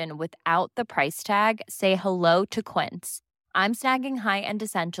fashion without the price tag. Say hello to Quince. I'm snagging high-end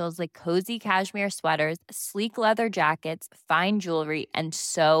essentials like cozy cashmere sweaters, sleek leather jackets, fine jewelry, and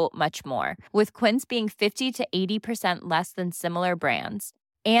so much more. With Quince being 50 to 80% less than similar brands.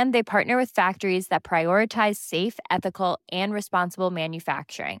 And they partner with factories that prioritize safe, ethical, and responsible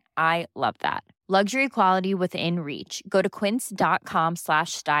manufacturing. I love that. Luxury quality within reach. Go to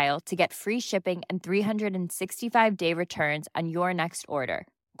quince.com/style to get free shipping and 365-day returns on your next order.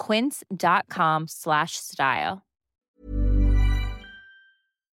 Quince.com/style.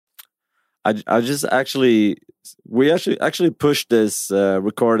 I just we actually pushed this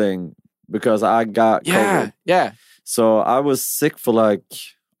recording because I got COVID. Yeah. So I was sick for like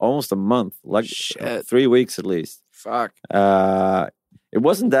almost a month, like 3 weeks at least. Fuck. It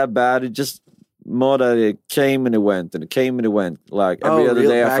wasn't that bad. It just more that it came and it went, and it came and it went. Like every other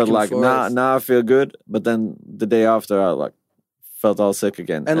day, I felt like now I feel good, but then the day after, I felt all sick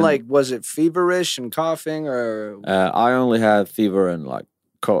again. And like, was it feverish and coughing, or? I only had fever and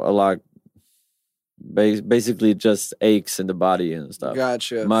basically just aches in the body and stuff.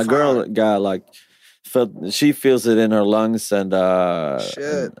 Gotcha. My girl got she feels it in her lungs and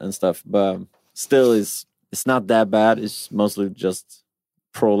stuff, but still it's not that bad. It's mostly just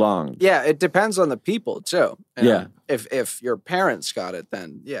prolonged. Yeah, it depends on the people too. And yeah. If your parents got it,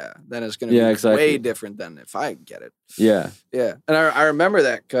 then it's going to be way different than if I get it. Yeah. Yeah. And I remember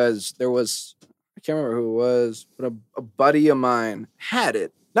that because there was, I can't remember who it was, but a buddy of mine had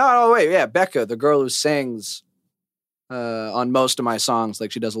it. No, wait. Yeah. Becca, the girl who sings on most of my songs.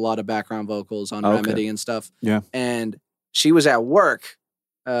 Like she does a lot of background vocals on Remedy and stuff. Yeah. And she was at work.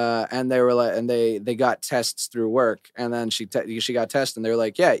 And they were like, and they got tests through work, and then she got tested, and they were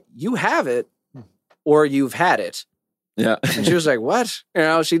like, "Yeah, you have it, or you've had it." Yeah, and she was like, "What?" You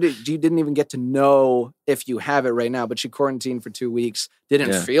know, she didn't even get to know if you have it right now. But she quarantined for 2 weeks,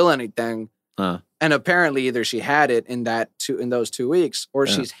 didn't feel anything, and apparently either she had it in those 2 weeks, or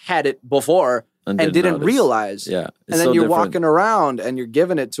she's had it before and didn't realize. Yeah, and then you're walking around and you're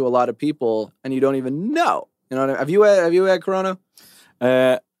giving it to a lot of people, and you don't even know. You know what I mean? Have you had corona?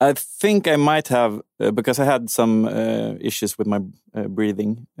 I think I might have because I had some issues with my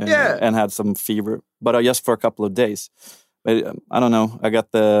breathing and had some fever, but just for a couple of days. But I don't know. I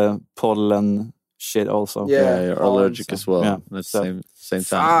got the pollen shit also. Yeah, you're allergic as well. Yeah, that's same time.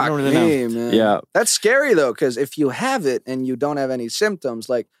 Fuck I don't really know. man. Yeah, that's scary though, because if you have it and you don't have any symptoms,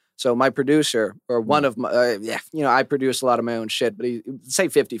 like so, my producer or one of my I produce a lot of my own shit, but say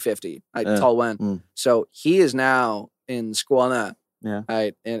 50-50. Tall Wen. So he is now in Skåne. Yeah.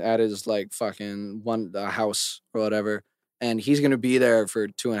 At his like fucking house or whatever. And he's going to be there for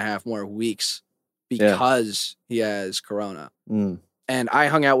 2.5 more weeks because he has corona. And I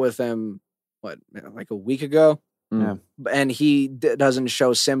hung out with him, like a week ago? Yeah. And he doesn't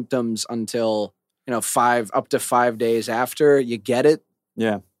show symptoms until, up to 5 days after you get it.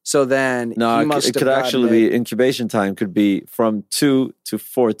 Yeah. So then it could actually be incubation time could be from 2 to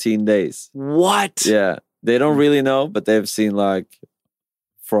 14 days. What? Yeah. They don't really know, but they've seen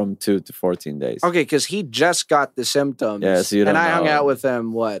from 2 to 14 days. Okay, because he just got the symptoms. Yeah, so you don't know. I hung out with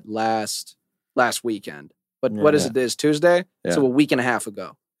him, last weekend. But what is it? This Tuesday? Yeah. So a week and a half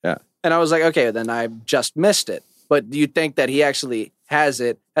ago. Yeah. And I was like, okay, then I just missed it. But do you think that he actually has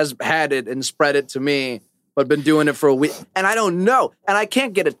had it and spread it to me, but been doing it for a week? And I don't know. And I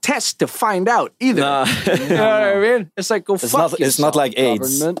can't get a test to find out either. Nah. You know what I mean? It's like, fuck yourself, it's not like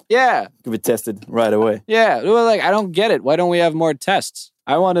AIDS. Government. Yeah. You could be tested right away. Yeah. Well, I don't get it. Why don't we have more tests?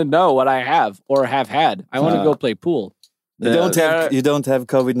 I want to know what I have or have had. I want to go play pool. You don't have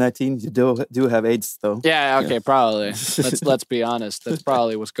COVID-19. You do have AIDS though. Yeah. Okay. Probably. Let's be honest. That's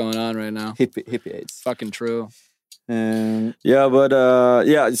probably what's going on right now. Hippie AIDS. Fucking true. Yeah, but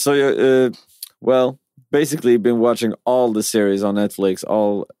so well, basically been watching all the series on Netflix,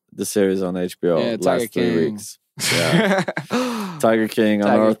 all the series on HBO last 3 weeks. Yeah. Tiger King,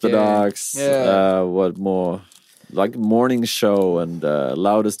 Unorthodox. Yeah. What more? Like Morning Show and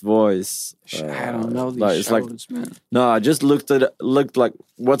Loudest Voice. I don't know these shows, man. No, I just looked like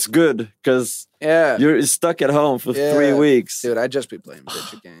what's good because you're stuck at home for 3 weeks. Dude, I'd just be playing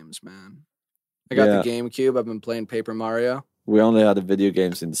video games, man. I got the GameCube. I've been playing Paper Mario. We only had the video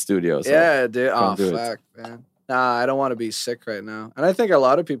games in the studio. So yeah, dude. Oh, fuck, man. Nah, I don't want to be sick right now. And I think a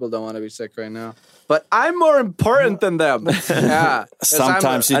lot of people don't want to be sick right now. But I'm more important than them. Yeah.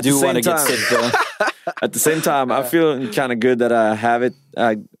 Sometimes you do want to get sick, though. At the same time, I feel kind of good that I have it.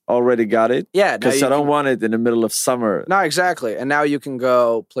 I already got it. Yeah. Because I don't want it in the middle of summer. No, exactly. And now you can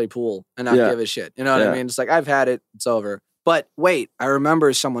go play pool and not give a shit. You know what I mean? It's like, I've had it. It's over. But wait, I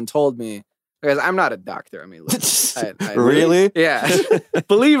remember someone told me, because I'm not a doctor. I mean, look, really? Yeah.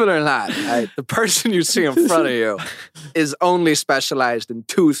 Believe it or not, the person you see in front of you is only specialized in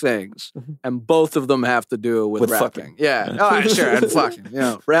 2 things, and both of them have to do with rapping. Fucking. Yeah. Oh, sure. And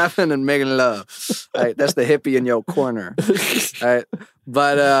fucking. Rapping and making love. That's the hippie in your corner.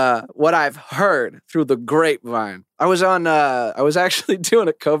 But what I've heard through the grapevine, I was actually doing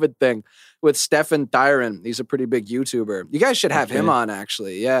a COVID thing with Stefan Thyren. He's a pretty big YouTuber. You guys should have him on,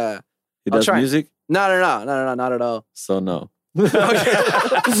 actually. Yeah. He does music? No, not at all. So no. Okay.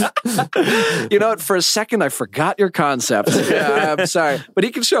 You know what? For a second, I forgot your concept. Yeah, I'm sorry, but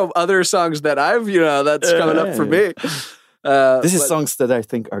he can show other songs that I've, that's coming up for me. This is songs that I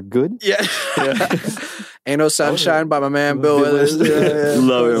think are good. Yeah. Ain't No Sunshine by my man Bill Withers.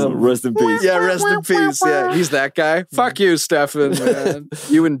 Love him. Rest in peace. Yeah, rest in peace. Yeah, he's that guy. Fuck you, Stefan. Man.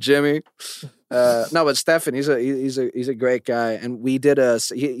 You and Jimmy. No, but Stefan, he's a great guy, and we did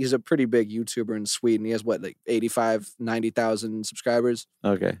he's a pretty big YouTuber in Sweden. He has like 90,000 subscribers.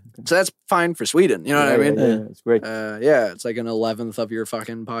 Okay, so that's fine for Sweden. You know what I mean? Yeah, it's great. It's like an 11th of your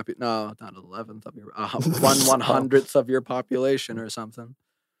fucking no, not 11th of your 1/100th of your population or something.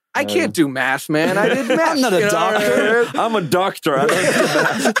 I can't do math, man. I did math. I'm not a doctor. I'm a doctor. I don't do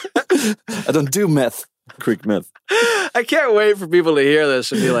math. I don't do math. Quick math. I can't wait for people to hear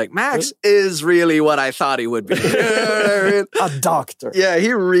this and be like, Max is really what I thought he would be. You know what I mean? A doctor. Yeah,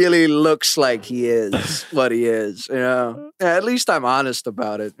 he really looks like he is what he is. Yeah, at least I'm honest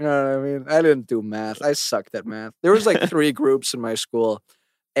about it. You know what I mean? I didn't do math. I sucked at math. There was like 3 groups in my school.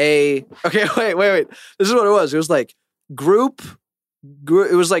 Okay, wait. This is what it was. It was like group.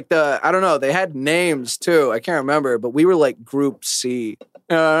 It was like I don't know. They had names too. I can't remember, but we were like Group C.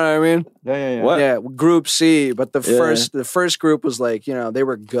 You know what I mean? Yeah. What? Yeah, Group C. But the first group was like, they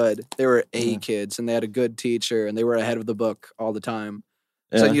were good. They were A kids, and they had a good teacher, and they were ahead of the book all the time.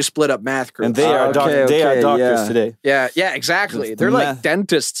 So you split up math groups. And they are doctors today. Yeah, exactly. They're like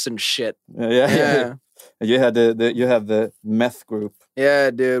dentists and shit. Yeah. You had you have the meth group.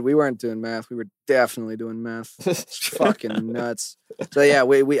 Yeah, dude, we weren't doing math. We were definitely doing math. It's fucking nuts. So yeah,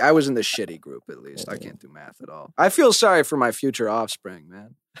 I was in the shitty group at least. I can't do math at all. I feel sorry for my future offspring,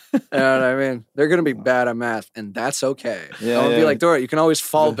 man. You know what I mean? They're gonna be bad at math, and that's okay. Yeah, I'm gonna be like, Dora, you can always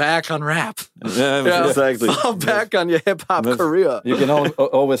fall back on rap. Yeah, exactly. Fall back on your hip hop career. You can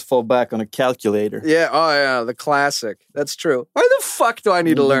always fall back on a calculator. Yeah. Oh yeah, the classic. That's true. Why the fuck do I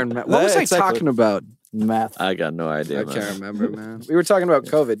need to learn math? What was I talking about? Math. I got no idea. I can't remember, man. We were talking about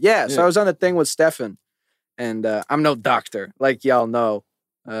COVID. Yeah, so I was on a thing with Stefan, and I'm no doctor, like y'all know,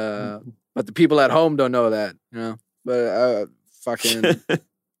 but the people at home don't know that, But fucking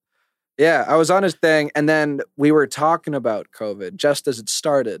yeah, I was on his thing, and then we were talking about COVID just as it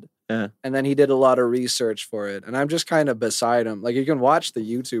started, and then he did a lot of research for it, and I'm just kind of beside him. Like you can watch the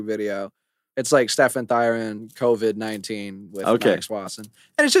YouTube video. It's like Stefan Thyren, COVID-19 with Max Wasson.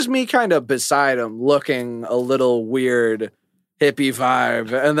 And it's just me kind of beside him looking a little weird hippie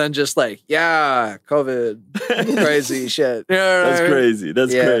vibe. And then just like, yeah, COVID, crazy shit. You know That's crazy.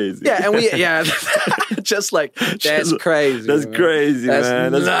 That's crazy. Yeah, and just like, that's crazy. That's crazy,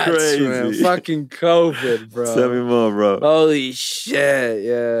 man. That's nuts, crazy. Man. Fucking COVID, bro. Tell me more, bro. Holy shit,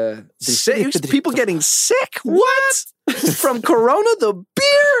 yeah. People getting sick? What? From Corona the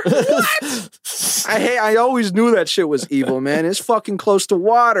beer? What? I always knew that shit was evil, man. It's fucking close to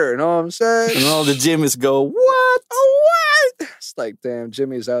water, you know what I'm saying? And all the Jimmys go, what? Oh, what? It's like, damn,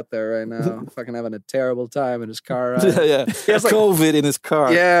 Jimmy's out there right now, fucking having a terrible time in his car ride. Yeah. He has COVID in his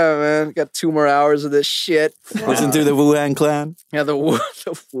car. Yeah, man. Got 2 more hours of this shit. Listen to the Wuhan Clan. Yeah, the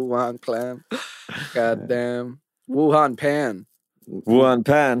Wuhan Clan. God damn. Wuhan Pan. Wuhan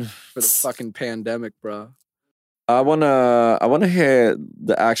Pan. For the fucking pandemic, bro. I wanna hear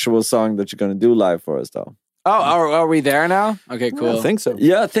the actual song that you're gonna do live for us, though. Oh, are we there now? Okay, cool. I think so.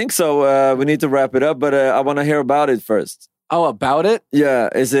 Yeah, I think so. We need to wrap it up, but I want to hear about it first. Oh, about it? Yeah.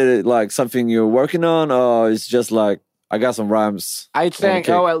 Is it like something you're working on, or it's just like I got some rhymes? I think.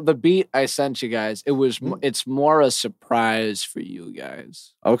 The beat I sent you guys. It's more a surprise for you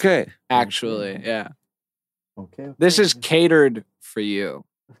guys. Okay. Actually, yeah. Okay. This is catered for you.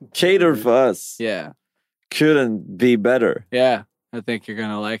 Catered for us. Yeah. Couldn't be better. Yeah, I think you're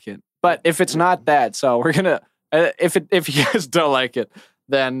gonna like it. But if it's not that, so we're gonna. If you guys don't like it,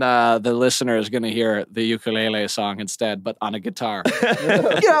 then the listener is gonna hear the ukulele song instead, but on a guitar.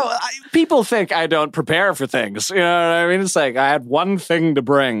 People think I don't prepare for things. You know what I mean? It's like I had one thing to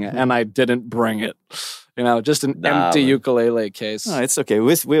bring and I didn't bring it. Just an empty ukulele case. No, it's okay.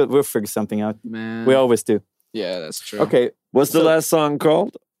 We'll figure something out. Man. We always do. Yeah, that's true. Okay. What's the last song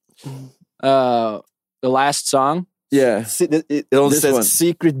called? The last song? Yeah. It only says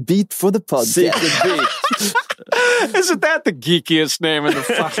secret beat for the podcast. Secret beat. Isn't that the geekiest name in the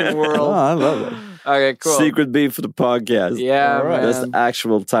fucking world? Oh, I love it. Okay, cool. Secret beat for the podcast. Yeah, all right. That's the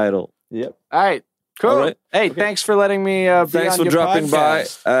actual title. Yep. All right. Cool. All right. Hey, thanks for letting me thanks for dropping by.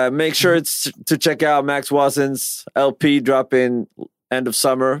 Make sure to check out Max Wasson's LP dropping end of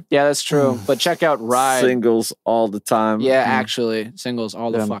summer. Yeah, that's true. But check out Ride. Singles all the time. Yeah, actually, singles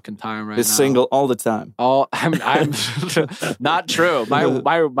all the fucking time right now. It's single all the time. I'm not true.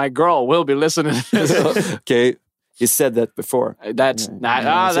 My girl will be listening to this. Okay. You said that before. That's not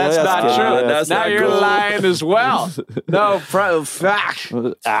true. That's now not you're cool. lying as well. No, fuck.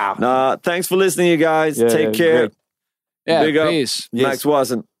 Nah, thanks for listening, you guys. Yeah, Take care. great. Yeah, Big peace. up. Max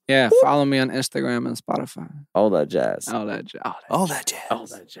Wasson. Yeah, follow me on Instagram and Spotify. All that jazz. All that jazz. All that jazz. All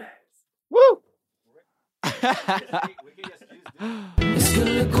that jazz. Woo! Jag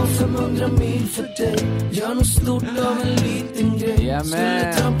skulle gå 500 mil för dig. Gör något stort av en liten grej. Yeah,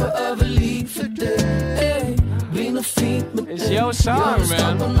 skulle trampa över lik för dig. Blir något fint med dig. It's your song,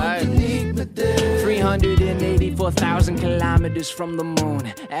 man. 384,000 kilometers from the moon.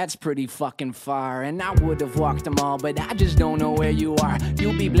 That's pretty fucking far. And I would have walked them all, but I just don't know where you are.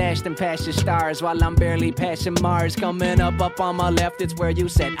 You'll be blasting past your stars while I'm barely passing Mars. Coming up on my left, it's where you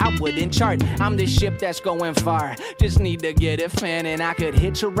said I wouldn't chart. I'm the ship that's going far. Just need to get it fanning. I could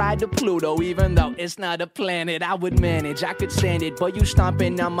hitch a ride to Pluto, even though it's not a planet. I would manage, I could stand it, but you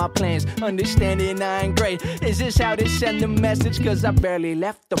stomping on my plans. Understanding I ain't great. Is this how to send a message? Cause I barely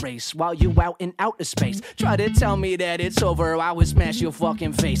left the race while you out in outer space. Try to tell me that it's over, I would smash your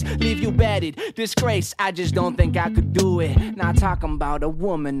fucking face. Leave you battered, disgrace, I just don't think I could do it. Not talking about a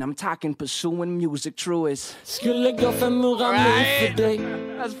woman, I'm talking pursuing music truest. Skulle gå 500 mil för dig.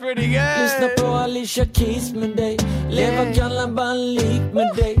 That's pretty good. Lyssna på Alicia Keys med dig. Leva lik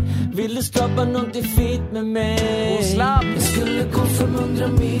med dig. Vill du skapa någonting fint med mig? Jag skulle gå 500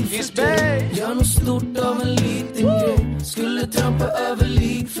 mil för dig. Gör något stort av en liten grej. Skulle trampa över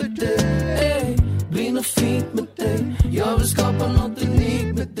lik för dig. Blir något fint med dig. Jag vill skapa något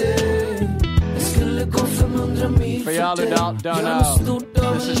unikt med dig. Jag skulle gå 500 mil For y'all who don't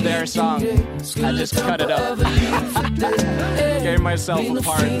know, this is their song. I just cut it up. Gave myself a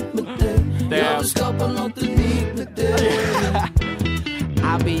part. Damn.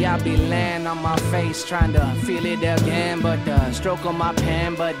 I be laying on my face trying to feel it again, but the stroke on my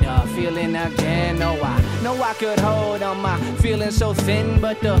pen, but the feeling again. No, I know I could hold on my feeling so thin,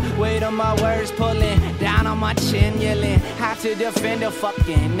 but the weight of my words pulling down on my chin, yelling how to defend a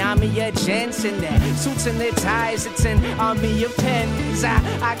fucking army of gents in their suits and their ties. It's an army of pens.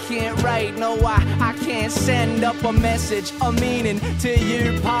 I can't write, no, I can't send up a message, a meaning to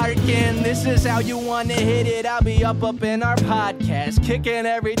your parking. This is how you wanna hit it. I'll be up in our podcast, kicking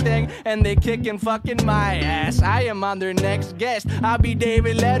everything, and they kicking fucking my ass. I am on their next guest. I'll be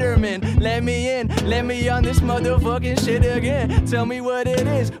David Letterman. Let me in, let me on this motherfucking shit again. Tell me what it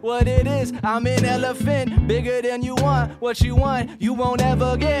is, what it is. I'm an elephant, bigger than you want. What you want, you won't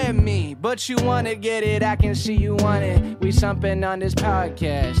ever get me, but you wanna get it. I can see you want it. We something on this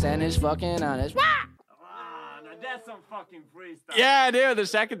podcast, and it's fucking honest. That's some fucking freestyle. Yeah, dude, the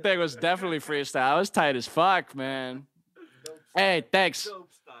second thing was definitely freestyle. I was tight as fuck, man. Hey, thanks.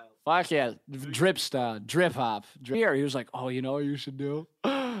 Fuck yeah, drip style, drip hop. Here, he was like, "Oh, you know what you should do?"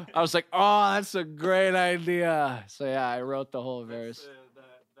 I was like, "Oh, that's a great idea." So yeah, I wrote the whole verse.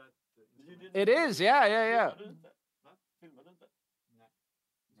 It is, yeah. Ja,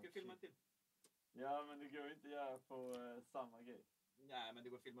 men det går inte göra på samma grej. Nej, men det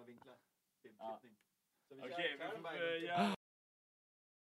går att filma vinklar. Okej, vi får börja.